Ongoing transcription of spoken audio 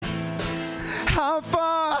How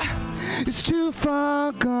far is too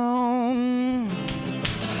far gone?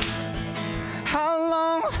 How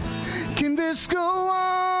long can this go on?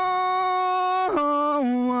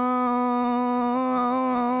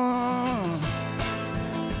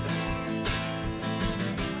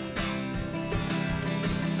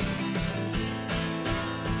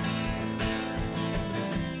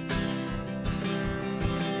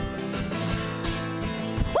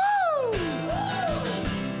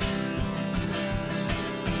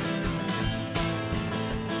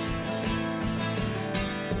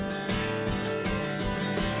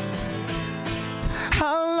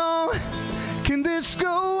 How long can this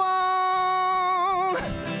go on?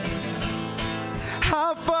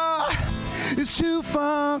 How far is too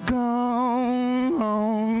far gone?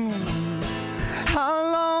 How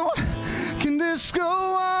long can this go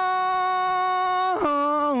on?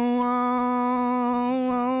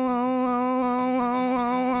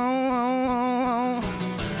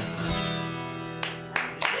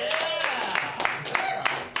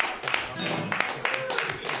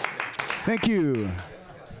 Thank you.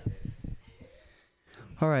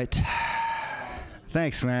 All right.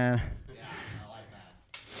 Thanks, man.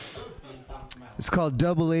 It's called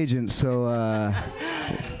Double Agent. So,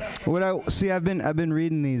 I've been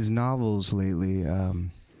reading these novels lately.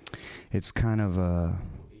 It's kind of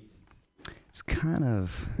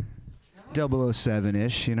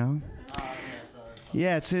 007-ish, you know.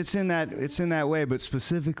 Yeah, it's in that way, but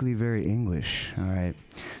specifically very English. All right.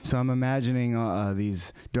 So I'm imagining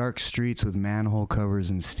these dark streets with manhole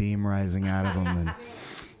covers and steam rising out of them, and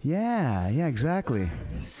yeah, exactly.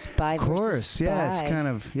 Spy of course, versus spy. yeah, it's kind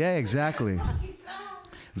of exactly.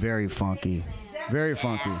 Very funky, very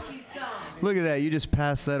funky. Look at that! You just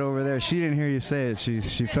passed that over there. She didn't hear you say it.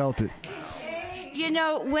 She felt it. You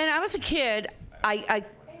know, when I was a kid, I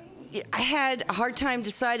had a hard time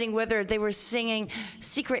deciding whether they were singing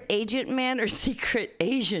Secret Agent Man or Secret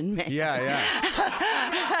Asian Man. Yeah.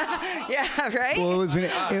 Yeah, right? Well, it was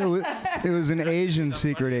an Asian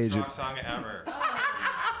secret agent. Best song ever.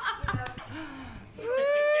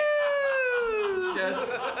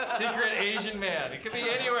 Just Secret Asian Man. It could be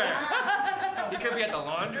anywhere. He could be at the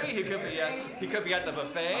laundry. He could be at the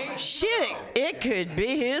buffet. Shit, it could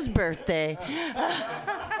be his birthday.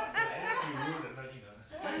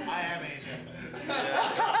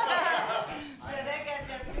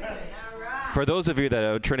 For those of you that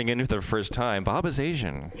are turning in for the first time, Bob is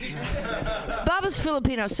Asian. Bob is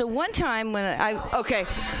Filipino. So one time right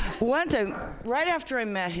after I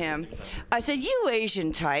met him, I said, "You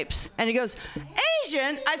Asian types," and he goes,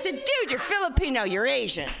 "Asian?" I said, "Dude, you're Filipino. You're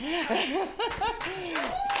Asian."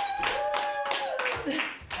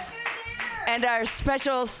 And our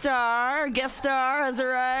special guest star, has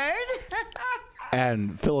arrived.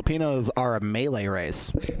 And Filipinos are a Malay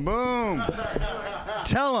race. Boom.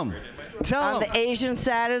 Tell them. On the Asian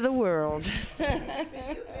side of the world.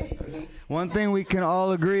 One thing we can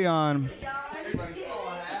all agree on.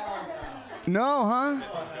 No, huh?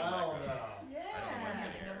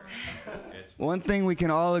 One thing we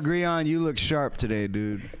can all agree on, you look sharp today,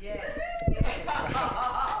 dude.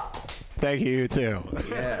 Thank you too.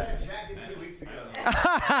 Yeah.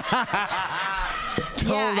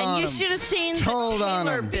 Yeah, and you should have seen the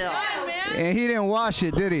Taylor bill. And he didn't wash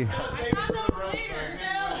it, did he?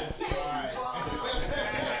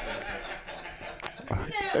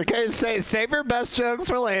 Okay, save your best jokes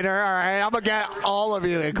for later. All right, I'm gonna get all of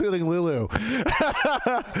you, including Lulu.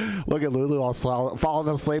 Look at Lulu all falling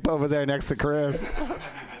asleep over there next to Chris.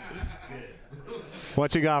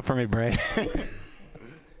 What you got for me, Bray?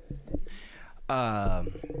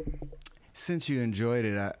 Since you enjoyed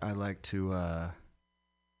it, I'd like to.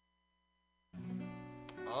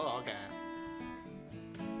 Oh, okay.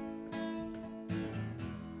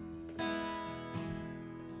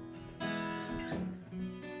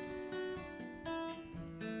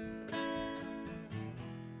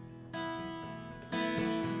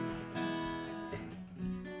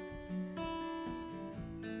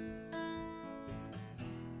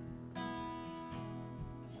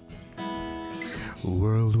 The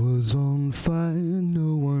world was on fire,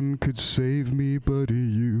 no one could save me but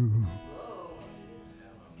you.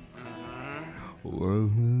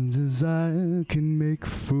 World and desire can make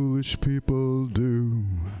foolish people do.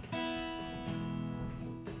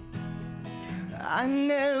 I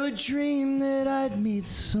never dreamed that I'd meet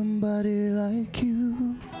somebody like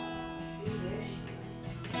you.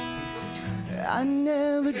 I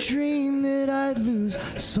never dreamed that I'd lose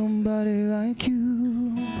somebody like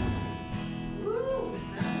you.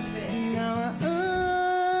 Now I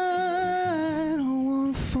don't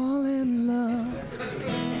want to fall in love.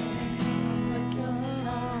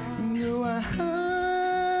 No, I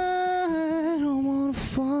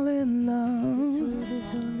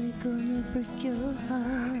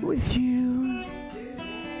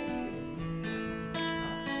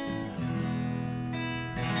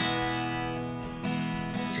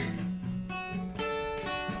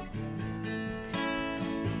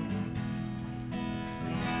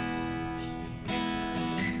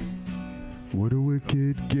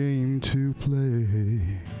wicked game to play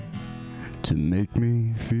to make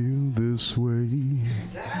me feel this way.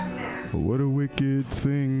 What a wicked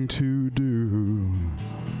thing to do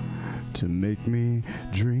to make me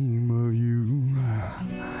dream of you.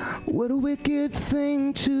 What a wicked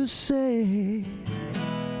thing to say.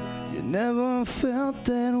 You never felt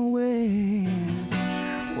that way.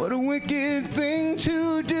 What a wicked thing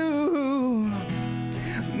to do.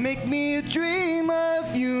 Make me dream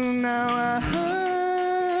of you. Now I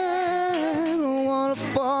don't wanna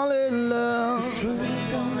fall in love. No,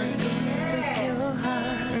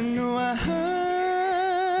 I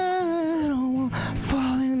don't wanna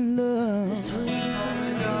fall in love.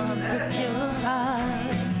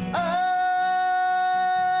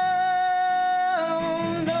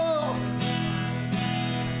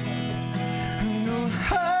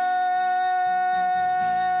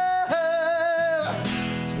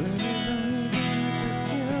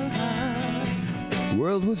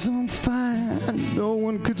 World was on fire and no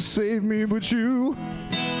one could save me but you.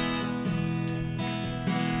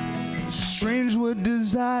 Strange what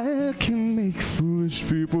desire can make foolish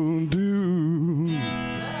people do.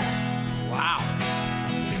 Wow.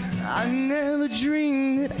 I never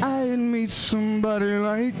dreamed that I'd meet somebody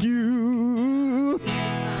like you.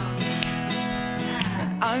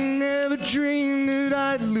 I never dreamed that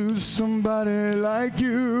I'd lose somebody like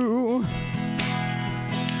you.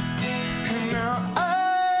 And now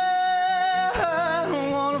I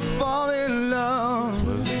don't wanna fall in love.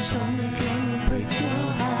 Something can break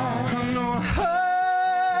your heart. I know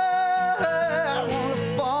I wanna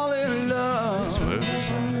fall in love.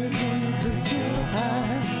 Something can break your heart.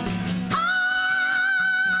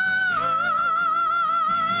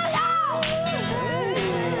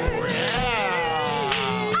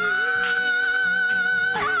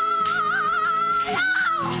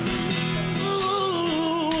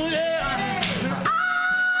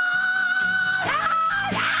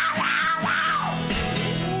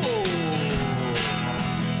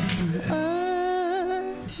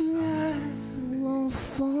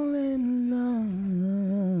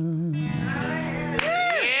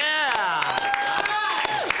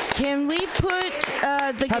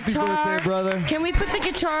 The Happy guitar. birthday, brother. Can we put the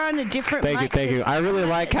guitar on a different mic? Thank you. I really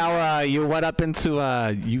like how you went up into,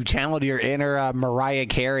 you channeled your inner Mariah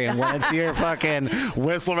Carey and went into your fucking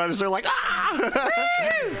whistle register like, ah!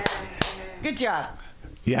 Good job.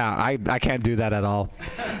 Yeah, I can't do that at all.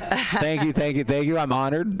 Thank you. I'm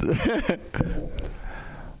honored.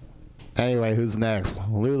 Anyway, who's next?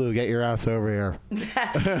 Lulu, get your ass over here.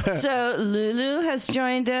 So Lulu has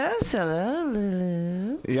joined us. Hello,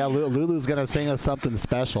 Lulu. Yeah, Lulu's going to sing us something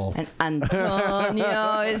special. And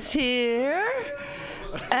Antonio is here.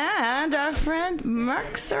 And our friend Mark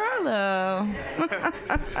Cirillo.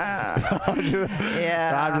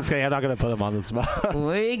 Yeah. I'm just kidding. I'm not going to put him on the spot.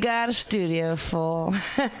 We got a studio full.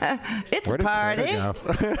 It's a party.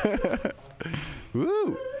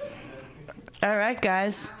 Woo. All right,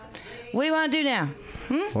 guys. What do you want to do now?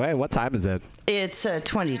 Wait, what time is it? It's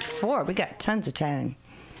 20 to 4. We got tons of time.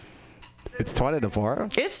 It's 20 to 4?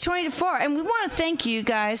 It's 20 to 4. And we want to thank you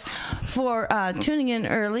guys for tuning in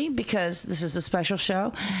early because this is a special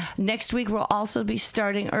show. Next week, we'll also be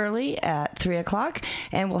starting early at 3 o'clock.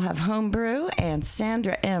 And we'll have Homebrew and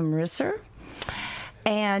Sandra M. Risser.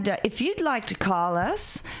 And if you'd like to call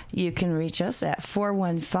us, you can reach us at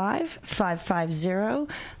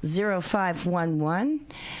 415-550-0511.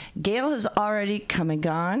 Gail has already come and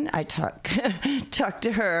gone. I talked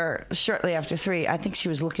to her shortly after 3. I think she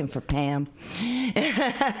was looking for Pam. In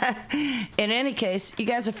any case, you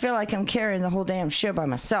guys feel like I'm carrying the whole damn show by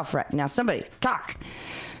myself right now. Somebody talk.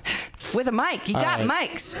 With a mic. You got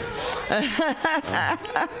mics.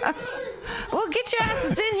 Well, get your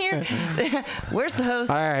asses in here. Where's the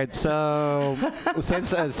host? All right, so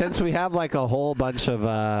since we have like a whole bunch of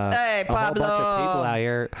Hey, a whole bunch of people out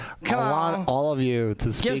here, Come I want on. all of you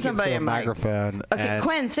to speak into somebody the a mic. microphone. Okay, and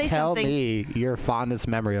Quinn, say tell something. me your fondest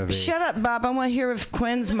memory of me. Shut up, Bob. I want to hear if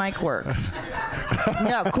Quinn's mic works.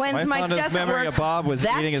 No, Quinn's My mic fondest doesn't memory work. of Bob was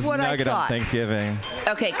That's eating his what nugget I on thought. Thanksgiving.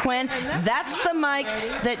 Okay, Quinn, that's the mic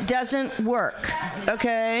that doesn't work.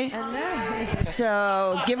 Okay?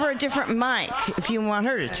 So give her a different mic if you want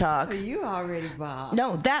her to talk. You already, Bob.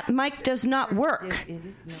 No, that mic does not work. It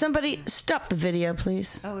is- Somebody stop the video,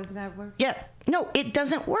 please. Oh, it's not working? Yeah. No, it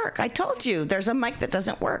doesn't work. I told you there's a mic that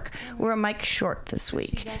doesn't work. We're a mic short this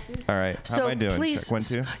week. All right. How So am I doing? please, Check 1,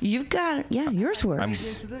 2. you've got it. Yeah, yours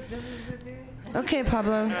works. Okay,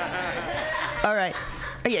 Pablo. All right.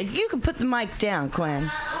 Oh, yeah, you can put the mic down,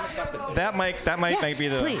 Quinn. That mic Yes, might be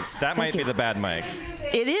the please. that might Thank be you. the bad mic.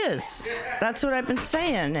 It is. That's what I've been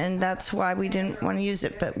saying, and that's why we didn't want to use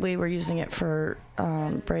it, but we were using it for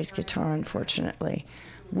Bray's guitar, unfortunately.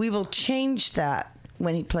 We will change that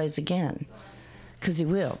when he plays again, because he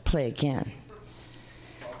will play again.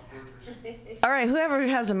 All right, whoever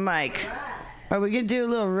has a mic, are we going to do a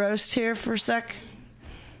little roast here for a sec?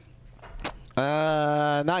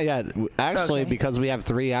 Not yet. Actually, Okay. because we have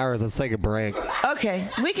 3 hours, let's take a break. Okay,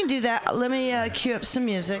 we can do that. Let me cue up some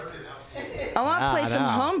music. I want to play some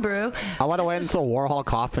homebrew. I want to wait until Warhol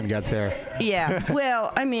Kaufman gets here. Yeah,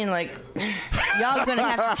 well, I mean, like, y'all gonna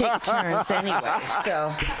have to take turns anyway.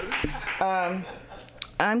 So,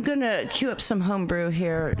 I'm gonna cue up some homebrew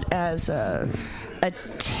here as a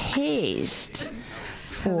taste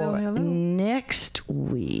for next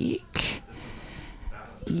week.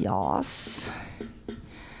 Yas.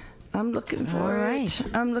 I'm looking for it.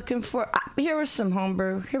 I'm looking for. Here was some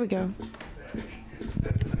homebrew. Here we go.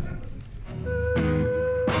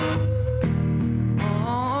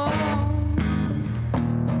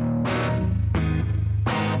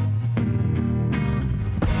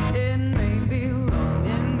 It may be wrong,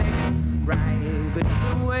 it may be right, but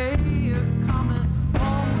either way, you're coming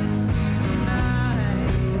home with me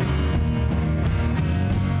tonight.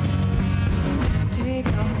 Take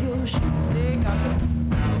off your shoes, take off your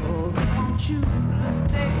socks. I want you to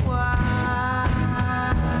stay wide.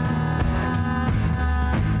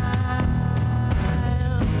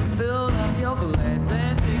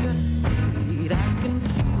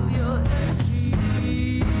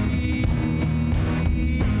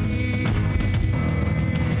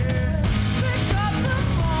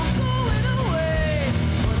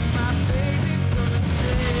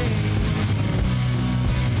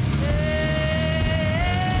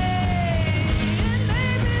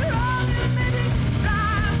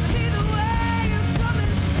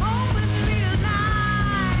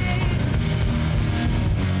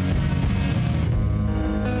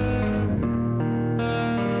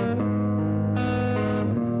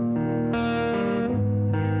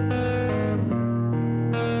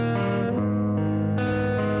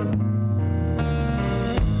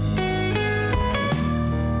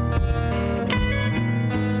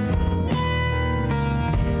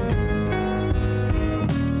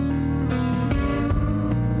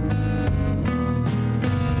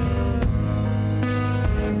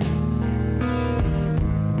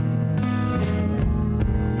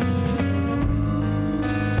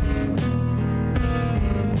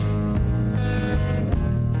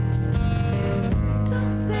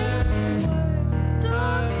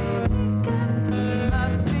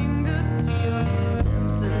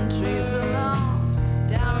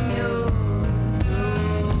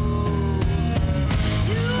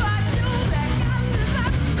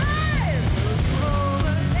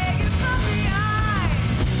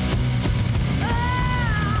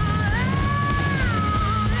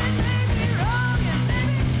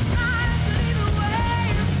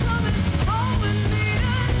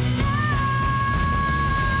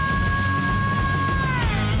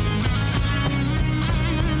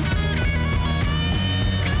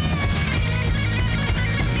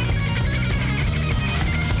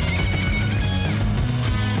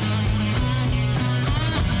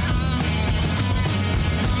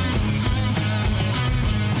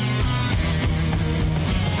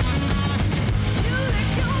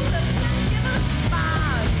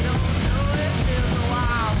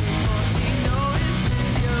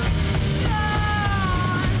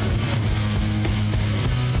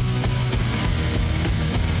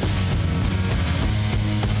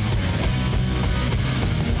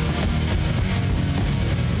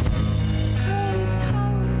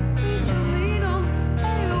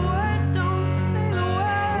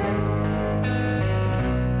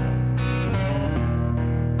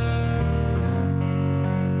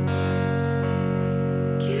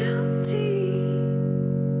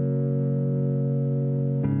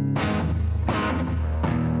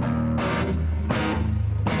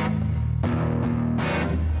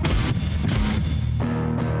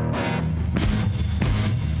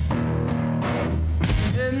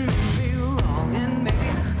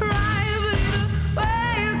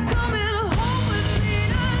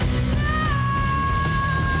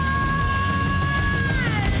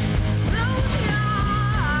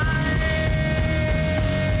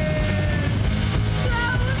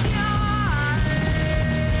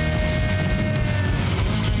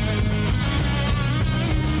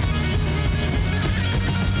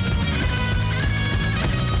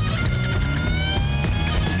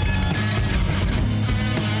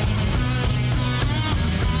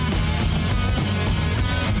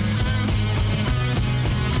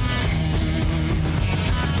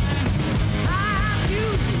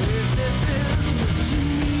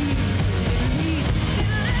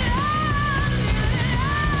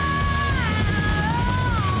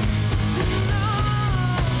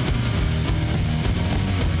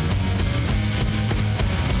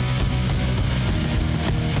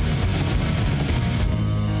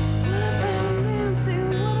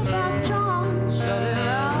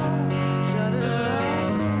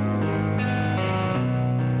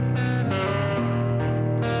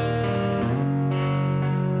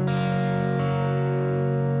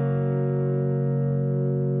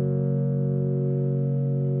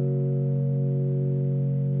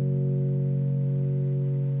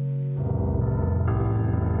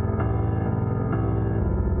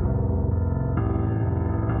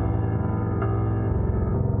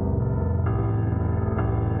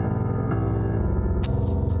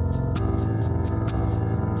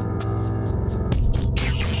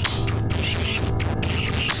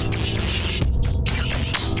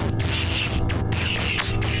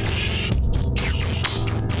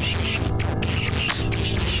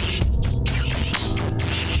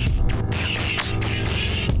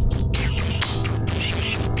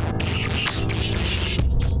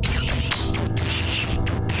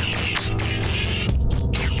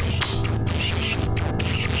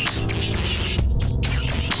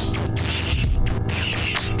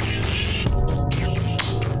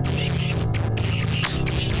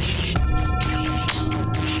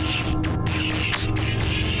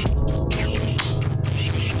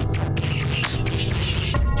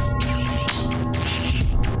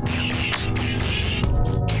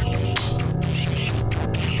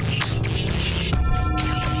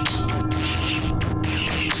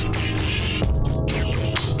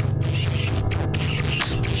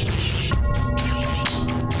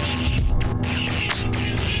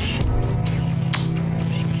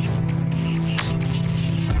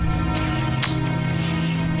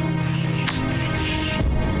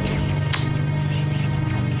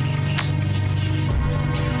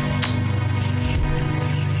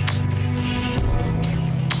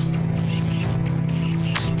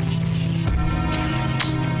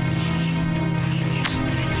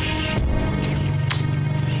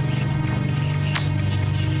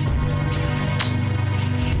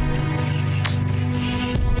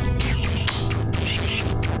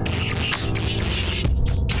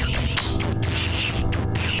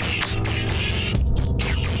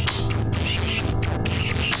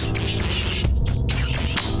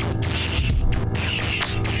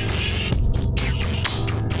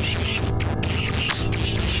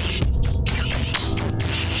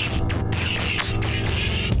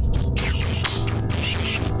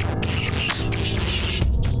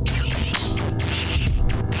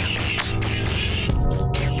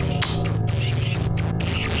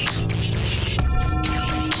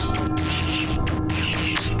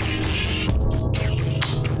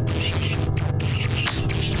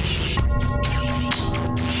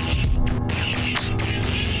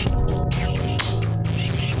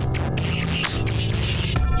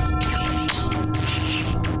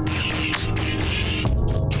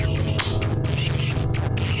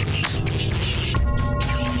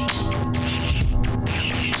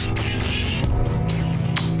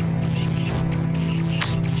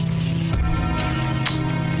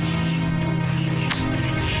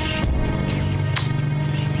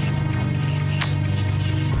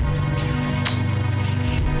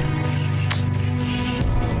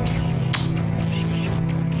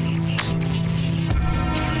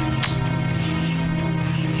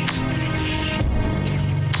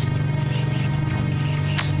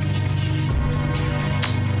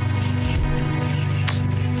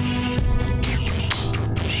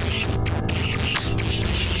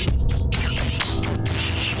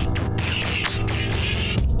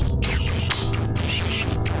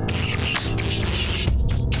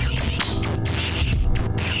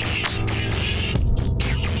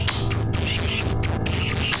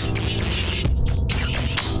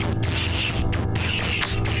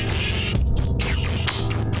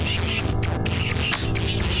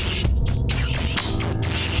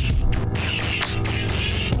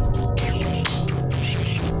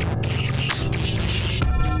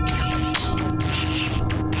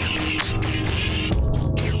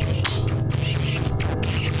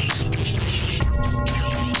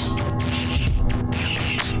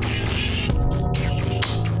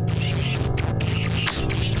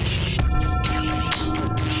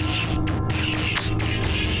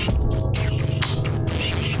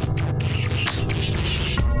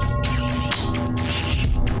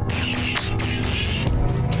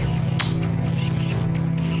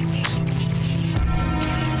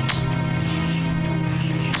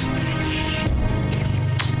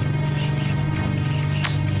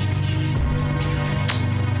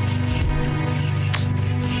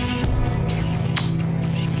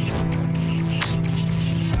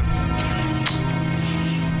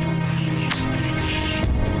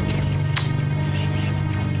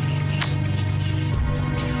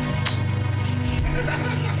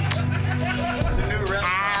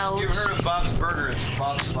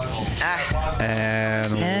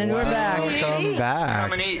 And we're back. Welcome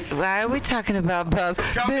back. Why are we talking about Buzz?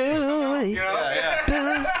 Booty.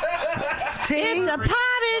 Boo. It's a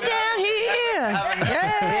party down here.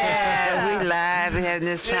 Yeah, we live. We're having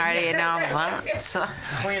this party in our month.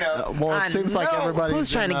 Clean up. Well, it seems like everybody.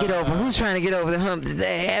 Who's trying to get over? Who's trying to get over the hump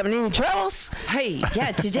today? Having any troubles? Hey,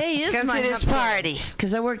 yeah, today is Come my to this hump day. party.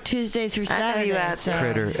 Because I work Tuesday through I know Saturday. you out so- there.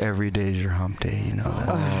 Critter, every day's your hump day. You know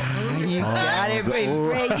that. You got it, baby.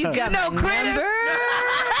 You got No my critter. number.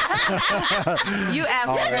 You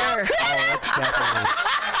asked her.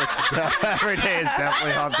 Every day is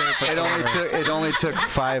definitely hump day. For It only took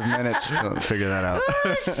 5 minutes to figure that out.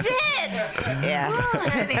 Oh, shit.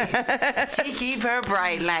 Yeah. She keep her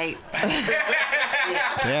bright light.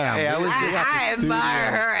 Damn. Hey, I was I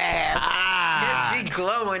admire her ass. Just be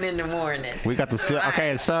glowing in the morning. We got the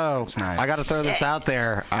okay, so nice. I got to throw this out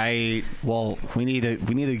there. We need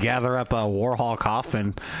to gather up Warhol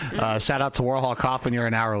Kaufman. Shout out to Warhol Kaufman. You're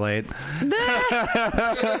an hour late.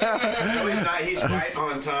 He's right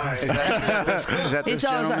on time. Is that this He's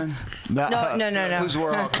always gentleman? No. Who's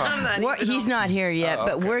Warhol Kaufman? He's not here yet,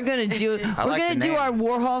 but we're gonna do like the name. our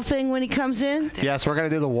Warhol thing when he comes in. Yes, we're gonna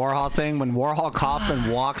do the Warhol thing. When Warhol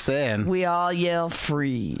Kaufman walks in, We all yell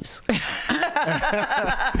freeze. And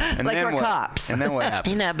Like then we're what? cops. And then what happens?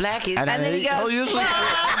 He not black. He's And then he he'll goes, usually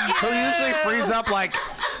freeze up like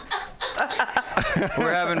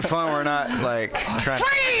We're having fun. We're not like trying.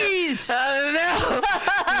 freeze! Oh no!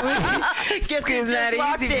 Guess who It's just not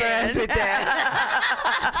walked easy for us in? with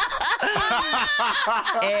that.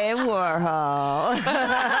 Hey, Warhol. Is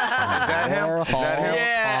that him? Is that him?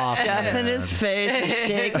 Yeah, stuffing his face and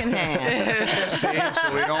shaking hands.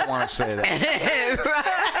 So we don't want to say that.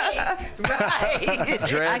 Right.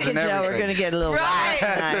 Dreads I can and tell we're everything. going to get a little Right.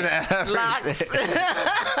 wild tonight. Lots.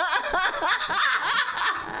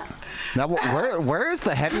 now. Where is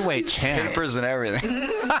the heavyweight champ? Papers and everything.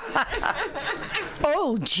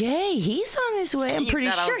 Oh, Jay, he's on his way. I'm You pretty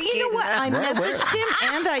thought I sure. was You know what? I kidding. messaged him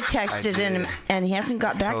and I texted him, and he hasn't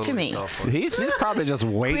got back to me. He's probably just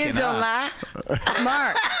We waking don't up. lie.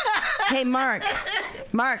 Mark. Hey, Mark.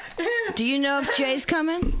 Mark, do you know if Jay's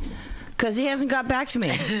coming? Because he hasn't got back to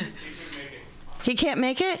me. He can't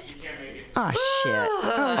make it? Oh, shit.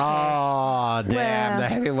 Oh, damn! Well. The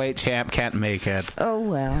heavyweight champ can't make it. Oh,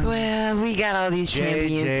 well. Well, we got all these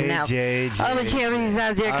champions now. All the champions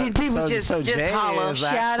out there. Can people just Jay holler? is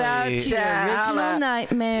Shout out to actually- Original holla.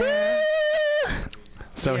 Nightmare.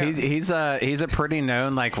 So he's a pretty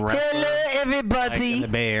known like wrestler Hello, like, everybody. in the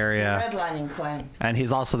Bay Area, Redlining clan. and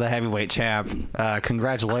he's also the heavyweight champ.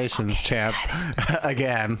 Congratulations, champ!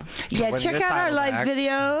 Again. Yeah, Winning check this out our title live back.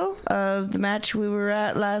 video of the match we were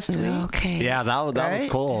at last week. Okay. Yeah, that was Right?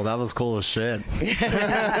 cool. That was cool as shit.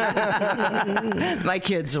 My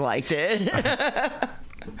kids liked it.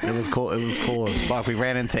 It was cool. It was cool as fuck. We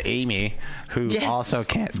ran into Amy, who Yes. also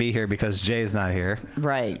can't be here because Jay's not here.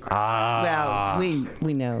 Right. Ah. Well,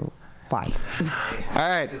 we know why. All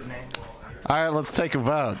right. All right, let's take a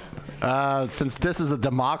vote. Since this is a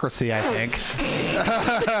democracy, I think.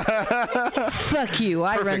 Fuck you.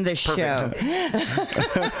 I run this show. She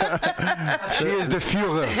is the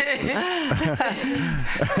Führer.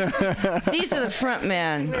 These are the front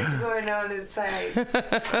men. What's going on inside?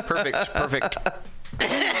 Perfect.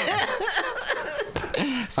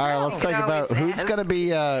 All right, let's take a vote. Who's gonna be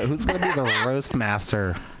the roast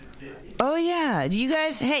master? Oh, yeah. Do you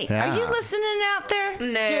guys, hey, Yeah. are you listening out there?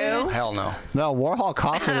 No. Hell no. No, Warhol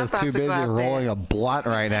Kaufman I'm is about too to busy go out rolling there. a blunt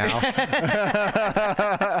right now.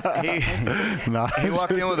 No, He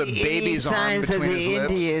walked in with a baby's arm Signs of between the his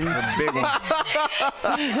lips. Indians. A big one.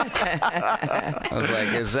 I was like,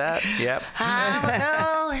 is that? Yep.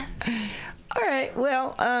 All right.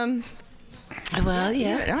 Well, Well,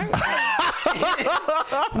 yeah.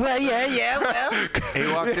 Well, yeah. Well, He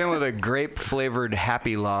walked in with a grape-flavored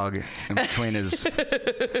Happy Log in between his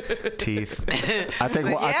teeth. I think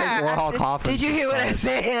Warhol Kaufman. Did you hear what I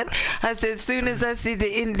said? I said, soon as I see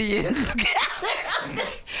the Indians gather,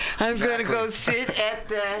 I'm going to go sit at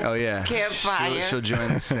the Oh yeah. campfire. She'll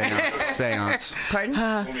join the seance. pardon?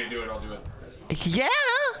 Want me to do it? I'll do it. Yeah.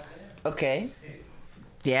 Okay.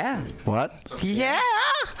 Yeah. What? Yeah.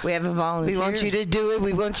 We have a volunteer. We want you to do it.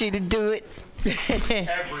 We want you to do it.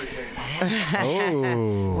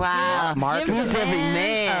 Oh. Wow. Mark Give He's the every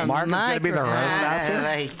man. Mark is gonna be the roast I master.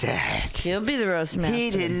 like that. He'll be the roast master. He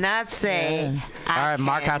did not say. All right,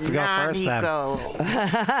 Mark has to go first He then. go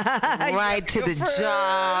right to the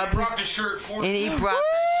job, Brought the shirt for and he brought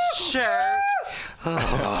the shirt.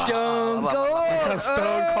 Stone Cold.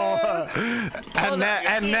 Stone Cold. And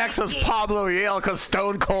next is Pablo Yale because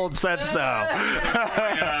Stone Cold said so.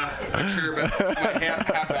 my chair, but my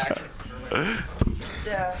hat back. So,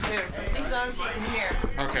 here, put these on so you can hear.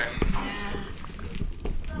 Okay.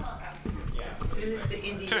 As soon as the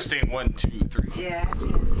Indian. Testing 1, 2, 3. Yeah, test.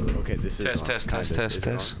 Okay, this is Test.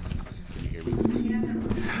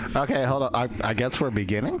 Okay, hold on. I guess we're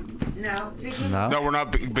beginning? No. No, we're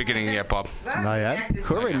not beginning yet, Bob. Not yet?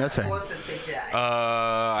 Who are we missing?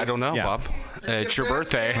 I don't know, Yeah. Bob. It's your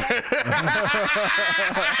birthday.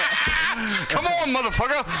 Come on,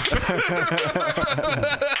 motherfucker.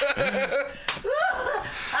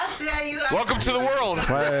 I'll tell you. Welcome to the world.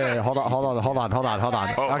 Wait, hold on.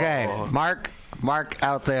 Oh. Okay, Mark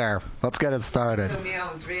out there. Let's get it started.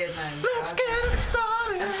 Let's get it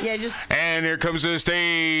started. Yeah, just And here comes to the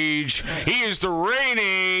stage. He is the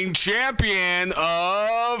reigning champion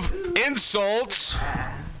of insults.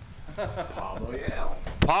 Pablo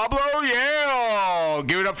Yale.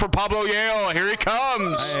 Give it up for Pablo Yale. Here he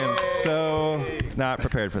comes. I am so not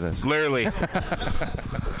prepared for this. Literally.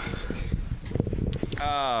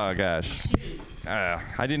 Oh, gosh. I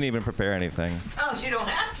didn't even prepare anything. Oh, you don't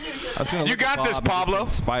have to. I was gonna You look at got this, Bob and just Pablo. be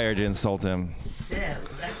inspired to insult him. So,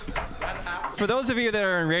 For those of you that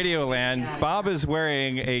are in Radio Land, Bob is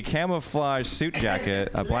wearing a camouflage suit jacket,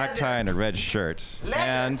 a black tie, and a red shirt,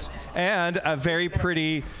 and a very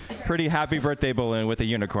pretty happy birthday balloon with a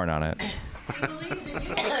unicorn on it.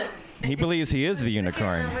 He believes he is the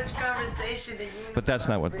unicorn, much conversation that you. but that's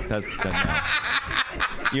not what. No.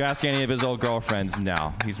 You ask any of his old girlfriends,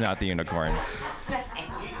 no, he's not the unicorn.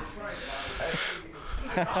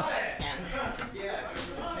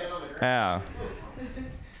 Yeah.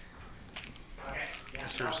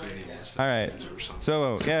 All right.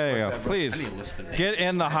 So, there you go. Please get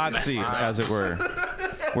in the hot seat, as it were,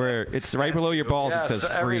 where it's right below your balls. It says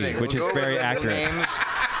free, which is very accurate. Names,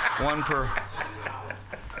 one per.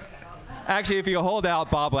 Actually, if you hold out,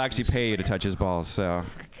 Bob will actually pay you to touch his balls. So.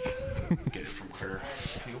 Get it from Critter.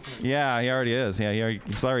 Yeah, he already is. Yeah,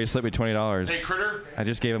 he's already slipped me $20. Hey, Critter. I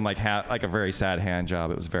just gave him like a very sad hand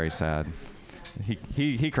job. It was very sad.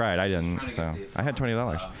 He cried. I didn't. So I had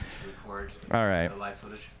 $20. All right.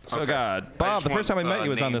 So Okay. God, Bob, the first time I met you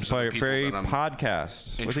was on this names of the people very that I'm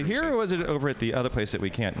podcast. Was it here introducing. or was it over at the other place that we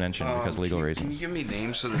can't mention because of legal Can reasons? you give me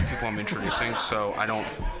names of the people I'm introducing so I don't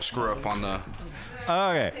screw up on the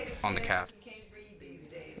Okay. cap?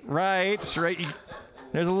 Right.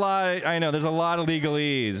 There's a lot. I know. There's a lot of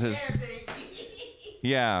legalese.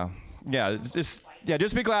 Yeah.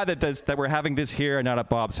 Just be glad that we're having this here and not at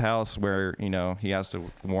Bob's house, where he has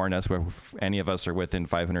to warn us where any of us are within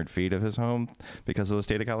 500 feet of his home because of the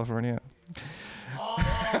state of California.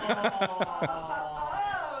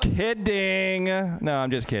 Kidding. No,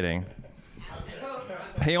 I'm just kidding.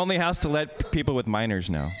 He only has to let people with minors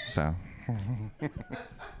know. So.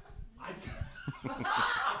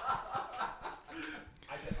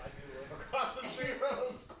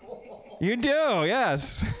 You do,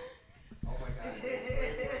 yes.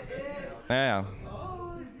 Yeah.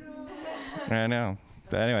 I know.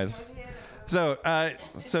 But anyways, so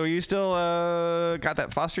you still got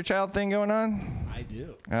that foster child thing going on? I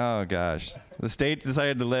do. Oh gosh, the state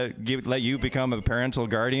decided to let you become a parental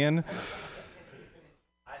guardian.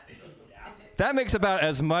 That makes about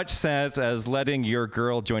as much sense as letting your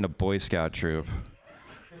girl join a Boy Scout troop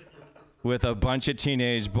with a bunch of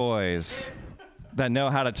teenage boys that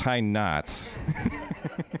know how to tie knots.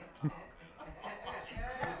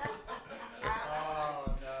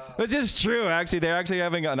 Which is true, actually. They're actually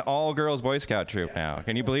having an all-girls Boy Scout troop now.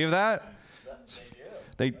 Can you believe that?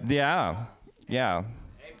 Yeah. Hey,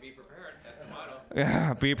 be prepared. That's the motto.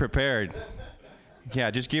 Yeah, be prepared.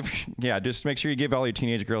 Just make sure you give all your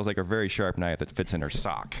teenage girls like a very sharp knife that fits in her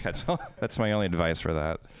sock. That's my only advice for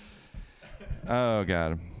that. Oh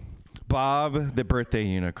God, Bob, the birthday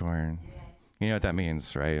unicorn. You know what that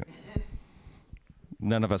means, right?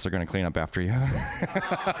 None of us are going to clean up after you.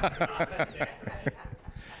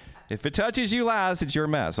 If it touches you last, it's your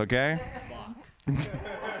mess, okay?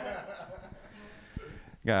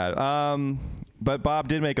 God. But Bob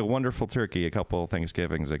did make a wonderful turkey a couple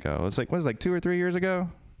Thanksgivings ago. It's like 2 or 3 years ago?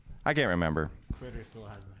 I can't remember. Critter still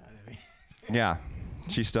hasn't had any. Yeah,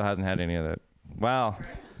 she still hasn't had any of it. Wow.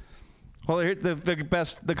 Well,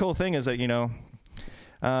 the cool thing is that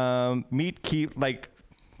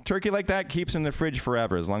turkey like that keeps in the fridge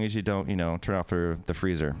forever as long as you don't turn off the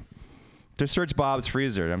freezer. Just search Bob's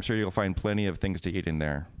freezer. I'm sure you'll find plenty of things to eat in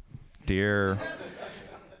there. Deer,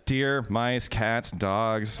 mice, cats,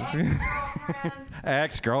 dogs,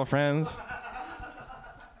 ex-girlfriends.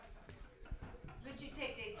 Could you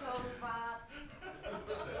take their toes, Bob?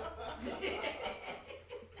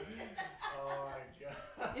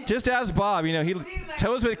 Just ask Bob.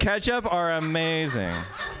 Toes with ketchup are amazing. He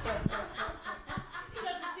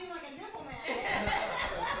doesn't seem like a nipple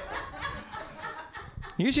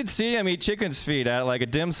You should see him eat chicken's feet at like a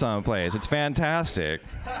dim sum place. It's fantastic.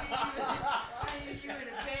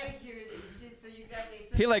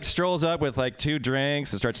 He like strolls up with like 2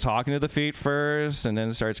 drinks and starts talking to the feet first, and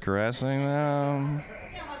then starts caressing them.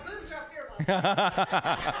 Yeah, my boobs are up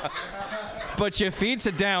here. But your feet's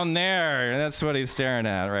are down there, and that's what he's staring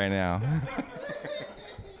at right now.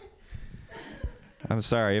 I'm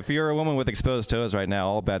sorry. If you're a woman with exposed toes right now,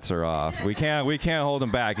 all bets are off. We can't hold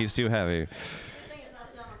him back. He's too heavy.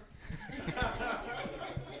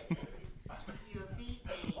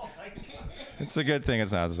 It's a good thing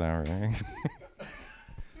it's not summer.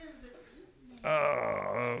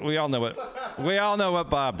 We all know what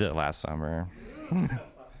Bob did last summer.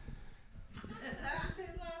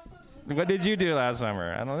 What did you do last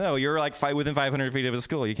summer? I don't know. You were like within 500 feet of a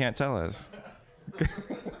school. You can't tell us.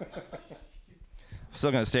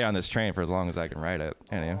 Still gonna stay on this train for as long as I can ride it.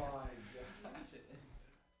 Anyway.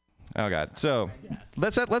 Oh God. So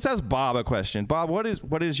let's ask Bob a question. Bob, what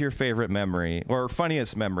is your favorite memory or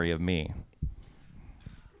funniest memory of me?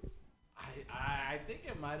 I think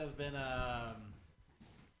it might have been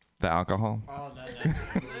the alcohol. Oh no.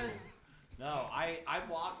 No, I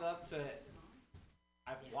walked up to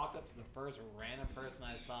the first random person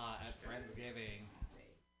I saw at Friendsgiving,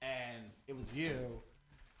 and it was you.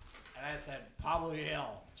 And I said, Pablo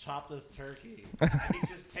Yale, chop this turkey. And he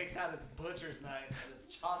just takes out his butcher's knife and just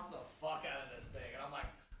chops the fuck out of this thing. And I'm like,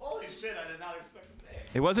 holy shit, I did not expect the thing.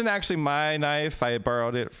 It wasn't actually my knife. I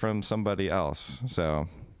borrowed it from somebody else.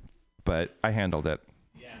 But I handled it.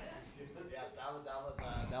 Yes, that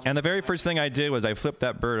was and the very first thing I did was I flipped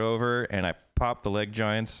that bird over and I popped the leg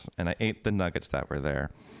joints and I ate the nuggets that were there,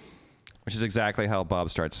 which is exactly how Bob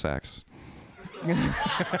starts sex.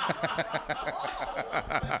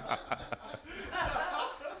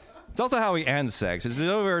 It's also how he ends sex. It's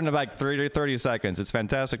over in about 30 seconds. It's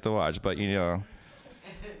fantastic to watch, but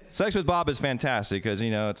sex with Bob is fantastic because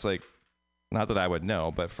it's like, not that I would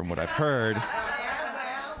know, but from what I've heard,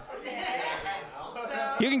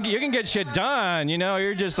 you can get shit done.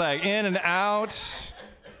 You're just like in and out.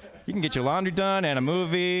 You can get your laundry done and a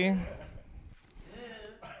movie.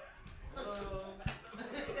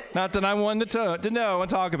 Not that I'm one to know and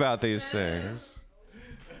talk about these things.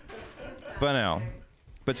 But no.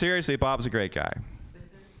 But seriously, Bob's a great guy.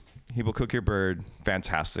 He will cook your bird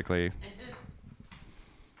fantastically.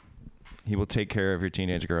 He will take care of your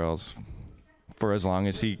teenage girls for as long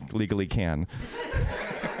as he legally can.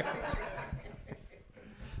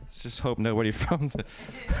 Let's just hope nobody from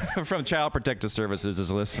Child Protective Services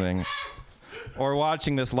is listening or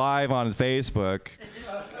watching this live on Facebook,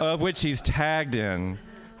 of which he's tagged in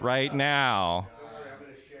right now. I'm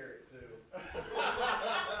going to share it too.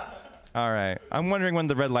 All right. I'm wondering when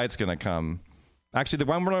the red light's going to come. Actually,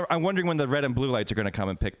 I'm wondering when the red and blue lights are going to come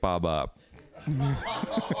and pick Bob up.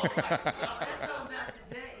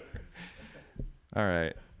 All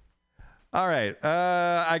right.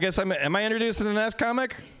 I guess am I introduced to the next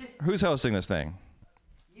comic? Who's hosting this thing?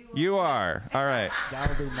 You are. All right. That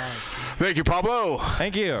would be mine. Thank you, Pablo.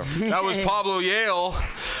 Thank you. That was Pablo Yale,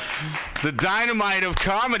 the dynamite of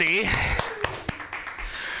comedy.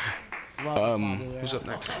 Who's up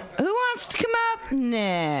next? Who wants to come up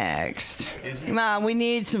next? Come on, we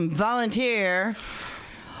need some volunteer.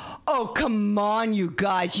 Oh, come on, you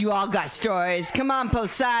guys. You all got stories. Come on,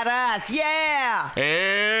 Posadas. Yeah.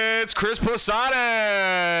 It's Chris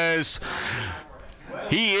Posadas.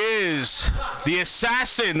 He is the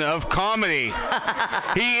assassin of comedy.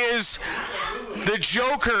 He is the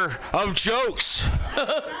Joker of jokes.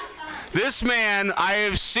 This man I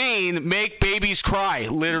have seen make babies cry,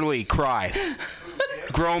 literally cry.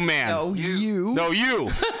 Grown man. No, you. No,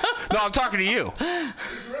 you. No, I'm talking to you.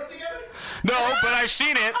 No, but I've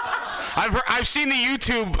seen it. I've seen the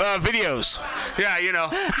YouTube videos. Yeah,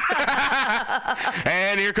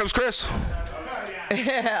 And here comes Chris.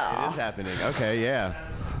 Yeah. It is happening. Okay, yeah.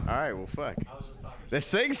 All right, well, fuck. This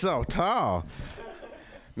thing's so tall.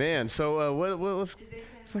 Man, so what's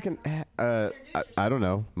fucking... I don't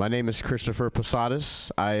know. My name is Christopher Posadas.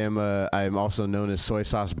 I am also known as Soy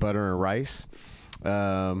Sauce, Butter, and Rice.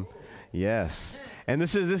 Yes. And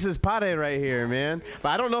this is Pate right here, man. But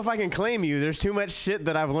I don't know if I can claim you. There's too much shit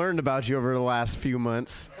that I've learned about you over the last few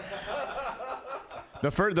months. The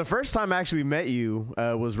first time I actually met you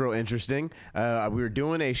was real interesting. We were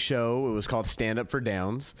doing a show. It was called Stand Up for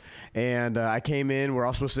Downs. And I came in. We're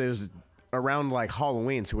all supposed to... It was around like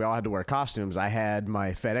Halloween, so we all had to wear costumes. I had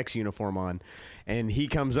my FedEx uniform on. And he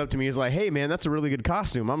comes up to me. He's like, hey, man, that's a really good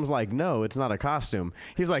costume. I was like, no, it's not a costume.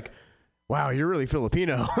 He's like... wow, you're really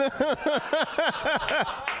Filipino.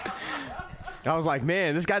 I was like,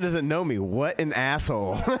 man, this guy doesn't know me. What an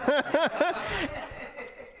asshole.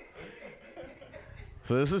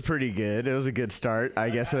 So this was pretty good. It was a good start, I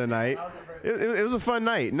guess, of the night. It was a fun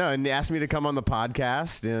night. No, and they asked me to come on the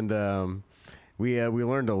podcast, and we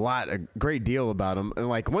learned a great deal about him. And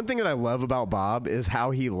like one thing that I love about Bob is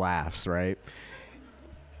how he laughs. Right.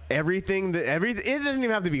 It doesn't even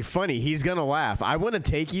have to be funny. He's gonna laugh. I want to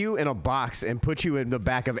take you in a box and put you in the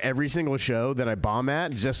back of every single show that I bomb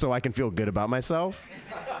at, just so I can feel good about myself.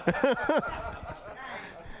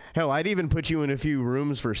 Hell, I'd even put you in a few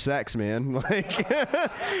rooms for sex, man. Like,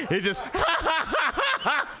 it just.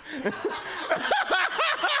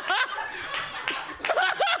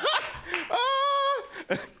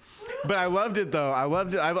 But I loved it though. I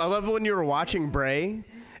loved it. I loved when you were watching Bray.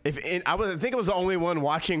 I think it was the only one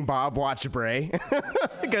watching Bob watch Bray,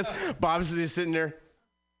 because Bob's just sitting there.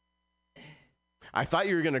 I thought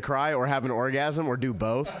you were gonna cry or have an orgasm or do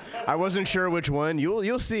both. I wasn't sure which one.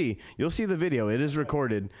 You'll see the video. It is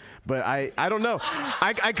recorded, but I don't know.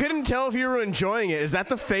 I couldn't tell if you were enjoying it. Is that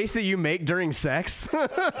the face that you make during sex?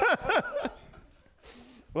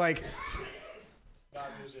 Like.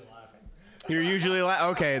 You're usually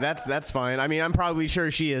okay. That's fine. I mean, I'm probably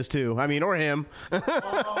sure she is too. I mean, or him.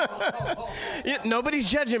 Yeah, nobody's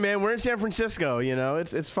judging, man. We're in San Francisco. You know,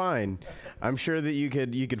 it's fine. I'm sure that you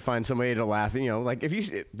could find some way to laugh. You know, like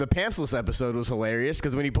the pantsless episode was hilarious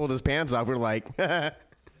because when he pulled his pants off, we're like, yeah.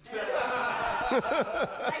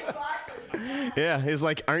 It's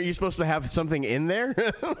like, aren't you supposed to have something in there?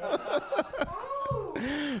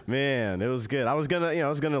 Man, it was good. I was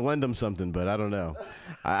gonna lend him something, but I don't know.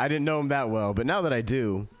 I didn't know him that well, but now that I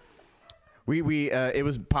do, it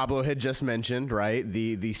was Pablo had just mentioned, right?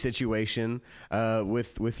 The situation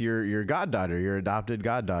with your goddaughter, your adopted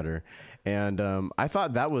goddaughter, and I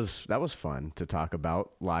thought that was fun to talk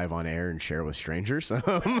about live on air and share with strangers.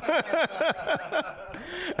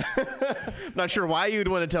 Not sure why you'd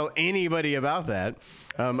want to tell anybody about that.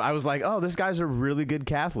 I was like, oh, this guy's a really good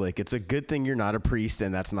Catholic. It's a good thing you're not a priest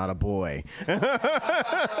and that's not a boy.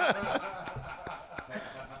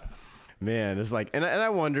 Man, it's like, and I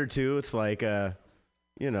wonder too, it's like,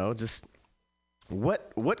 just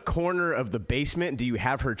what corner of the basement do you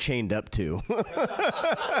have her chained up to?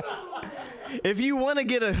 If you want to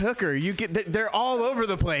get a hooker, they're all over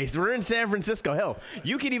the place. We're in San Francisco. Hell,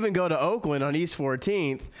 you could even go to Oakland on East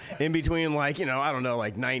 14th in between, like, I don't know,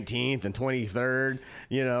 like 19th and 23rd,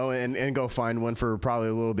 and go find one for probably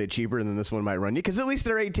a little bit cheaper than this one might run you. Because at least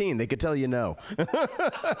they're 18. They could tell you no.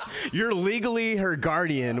 You're legally her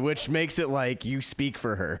guardian, which makes it like you speak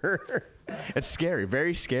for her. It's scary,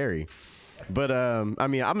 very scary. But, I'm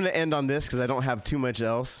going to end on this because I don't have too much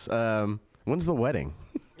else. When's the wedding?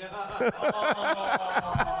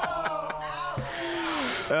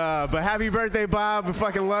 But happy birthday, Bob. I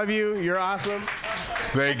fucking love you. You're awesome.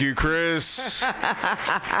 Thank you, Chris.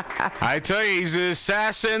 I tell you, he's an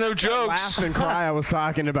assassin of jokes. Laugh and cry I was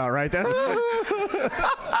talking about right there.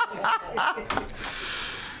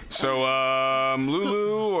 So,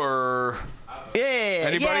 Lulu or... Yeah,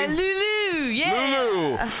 anybody? yeah,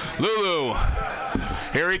 Lulu, yeah. Lulu.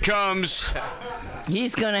 Here he comes.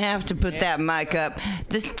 He's going to have to put that mic up.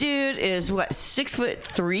 This dude is, what,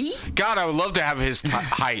 6'3"? God, I would love to have his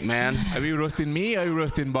height, man. Are you roasting me or are you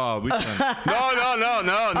roasting Bob? Which one? No.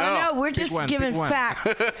 Oh, no, we're just giving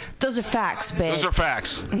facts. Those are facts, babe. Those are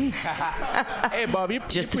facts. Hey, Bob, you're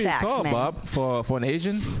pretty facts, tall, man. Bob, for an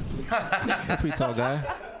Asian. You're a pretty tall guy.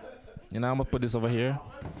 I'm going to put this over here.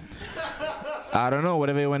 I don't know,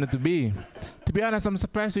 whatever you want it to be. To be honest, I'm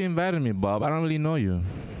surprised you invited me, Bob. I don't really know you.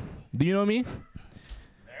 Do you know me?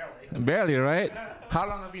 Barely, right? How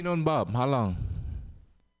long have you known Bob? How long?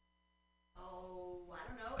 Oh, I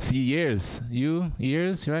don't know. See, years. You?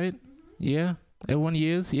 Years, right? Yeah? Everyone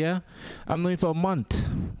years? Yeah? I'm knowing for a month.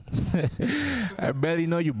 I barely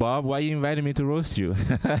know you, Bob. Why you inviting me to roast you?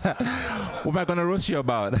 What am I going to roast you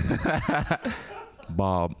about?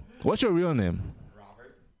 Bob. What's your real name?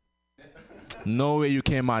 Robert. No way you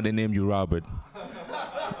came out and named you Robert.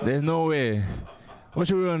 There's no way. What's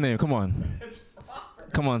your real name? Come on.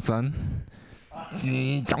 Come on, son. Let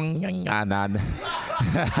me not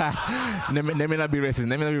be racist.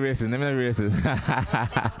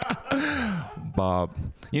 Bob.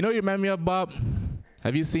 You remind me of Bob?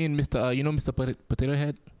 Have you seen Mr. Potato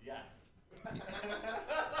Head? Yes.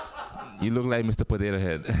 You look like Mr. Potato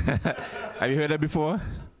Head. Have you heard that before?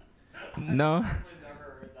 No?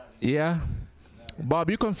 Yeah? Bob,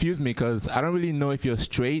 you confuse me because I don't really know if you're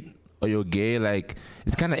straight or you're gay. Like,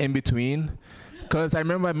 it's kind of in between. Because I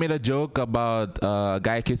remember I made a joke about a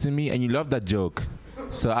guy kissing me, and you love that joke.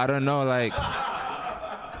 So I don't know, like,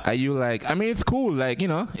 are you like, I mean, it's cool, like,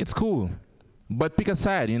 it's cool. But pick a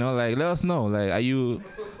side, like, let us know. Like, are you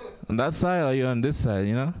on that side or are you on this side,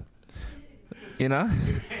 You know?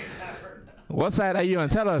 What side are you on?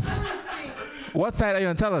 Tell us. What side are you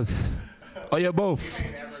on? Tell us. Oh, you're both.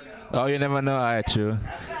 Oh, you never know. All right, true.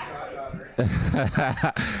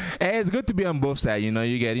 Hey, it's good to be on both sides. You know,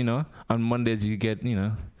 you get, on Mondays you get,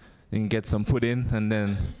 you can get some pudding, and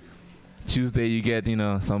then Tuesday you get,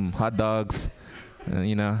 some hot dogs,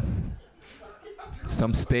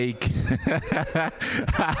 some steak.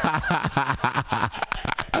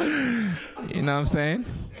 You know what I'm saying?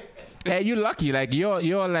 Hey, you lucky. Like,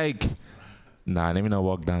 you're like, nah, let me not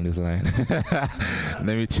walk down this line. Let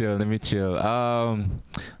me chill. What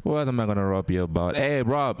else am I going to rub you about? Hey,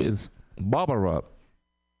 Rob, is Bob or Rob?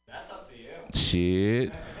 That's up to you.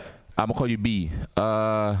 Shit. I'm going to call you B.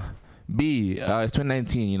 B, it's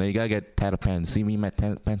 2019. You got to get tighter pants. See me, my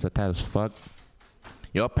pants are tight as fuck.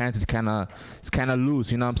 Your pants is kind of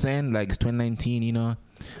loose, you know what I'm saying? Like, it's 2019,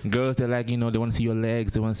 Girls, they're like, they want to see your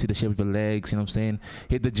legs. They want to see the shape of your legs, you know what I'm saying?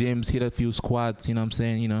 Hit the gyms, hit a few squats, you know what I'm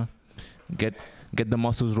saying? Get the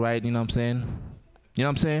muscles right, you know what I'm saying? You know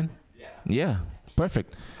what I'm saying? Yeah.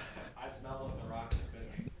 Perfect. I smell what the Rock is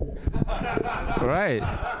spinning. Right.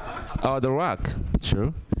 Oh, The Rock.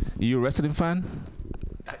 True. You a wrestling fan?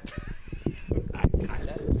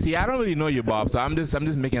 See, I don't really know you, Bob, so I'm just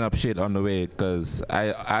making up shit on the way, because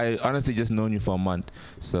I honestly just known you for a month.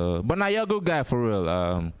 So, but now you're a good guy for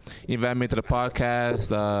real. Invited me to the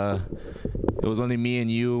podcast. It was only me and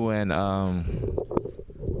you and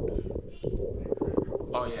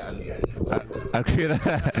oh yeah,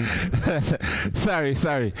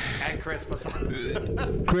 sorry. And Chris was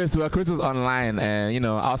Chris was online, and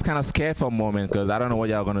I was kind of scared for a moment because I don't know what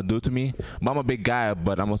y'all gonna do to me. But I'm a big guy,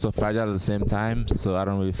 but I'm also fragile at the same time, so I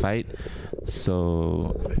don't really fight.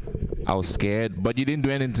 So I was scared, but you didn't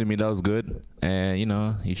do anything to me. That was good. And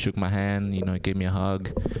you shook my hand, gave me a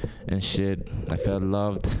hug and shit. I felt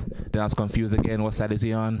loved. Then I was confused again. What side is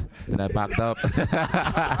he on? Then I backed up.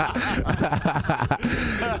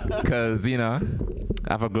 Because, I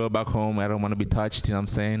have a girl back home. I don't want to be touched, you know what I'm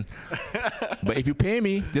saying? But if you pay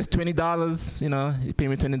me just $20, you pay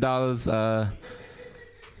me $20,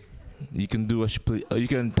 you can do what you please. You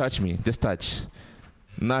can touch me. Just touch.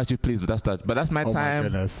 Not as you please, but that's touch. But that's my time. My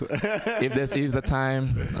goodness. If this is the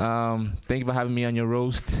time, thank you for having me on your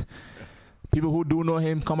roast. People who do know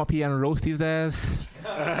him, come up here and roast his ass.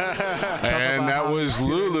 And that was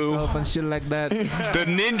Lulu. And shit like that. The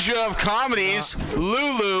ninja of comedies,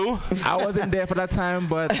 Lulu. I wasn't there for that time,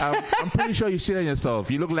 but I'm pretty sure you shit on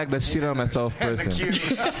yourself. You look like the shit on myself person. So,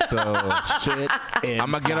 shit.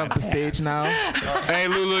 I'm going to get off the stage now. Hey,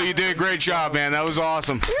 Lulu, you did a great job, man. That was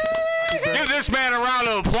awesome. Give this man a round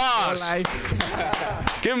of applause.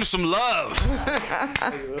 Give him some love.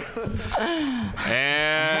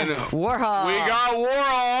 And Warhol. We got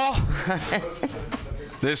Warhol.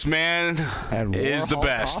 This man is the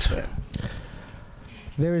best. Coffin.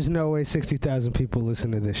 There is no way 60,000 people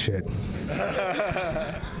listen to this shit.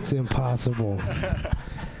 It's impossible.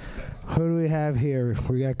 Who do we have here?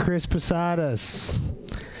 We got Chris Posadas.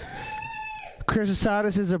 Chris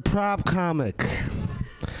Posadas is a prop comic.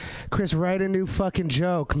 Chris, write a new fucking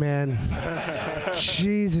joke, man.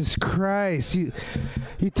 Jesus Christ. You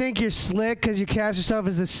think you're slick because you cast yourself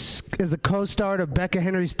as the co-star to Becca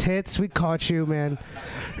Henry's tits? We caught you, man.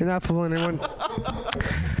 You're not fooling anyone.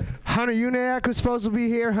 Hunter Uniac was supposed to be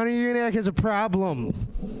here. Hunter Uniac has a problem.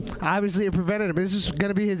 Obviously, it prevented him. This was going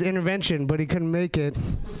to be his intervention, but he couldn't make it.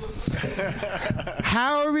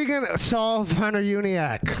 How are we going to solve Hunter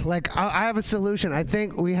Uniac? Like, I have a solution. I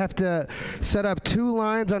think we have to set up 2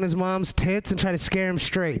 lines on his mom's tits and try to scare him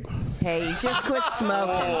straight. Hey, just quit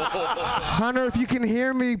smoking. Hunter, if you can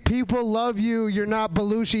hear me, people love you. You're not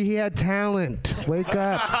Belushi. He had talent. Wake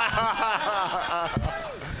up.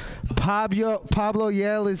 Pablo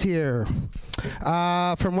Yale is here.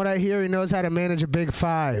 From what I hear, he knows how to manage a big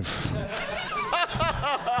 5.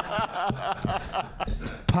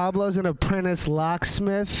 Pablo's an apprentice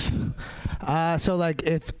locksmith. So, like,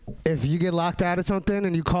 if you get locked out of something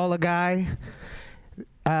and you call a guy,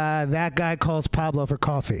 that guy calls Pablo for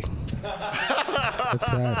coffee. That's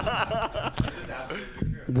that.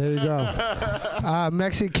 There you go.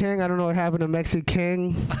 Mexi King, I don't know what happened to Mexi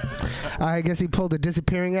King. I guess he pulled a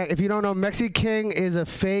disappearing act. If you don't know, Mexi King is a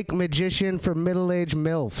fake magician for middle-aged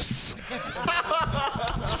MILFs.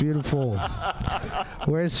 It's beautiful.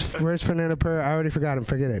 Where's Fernando Pereira? I already forgot him.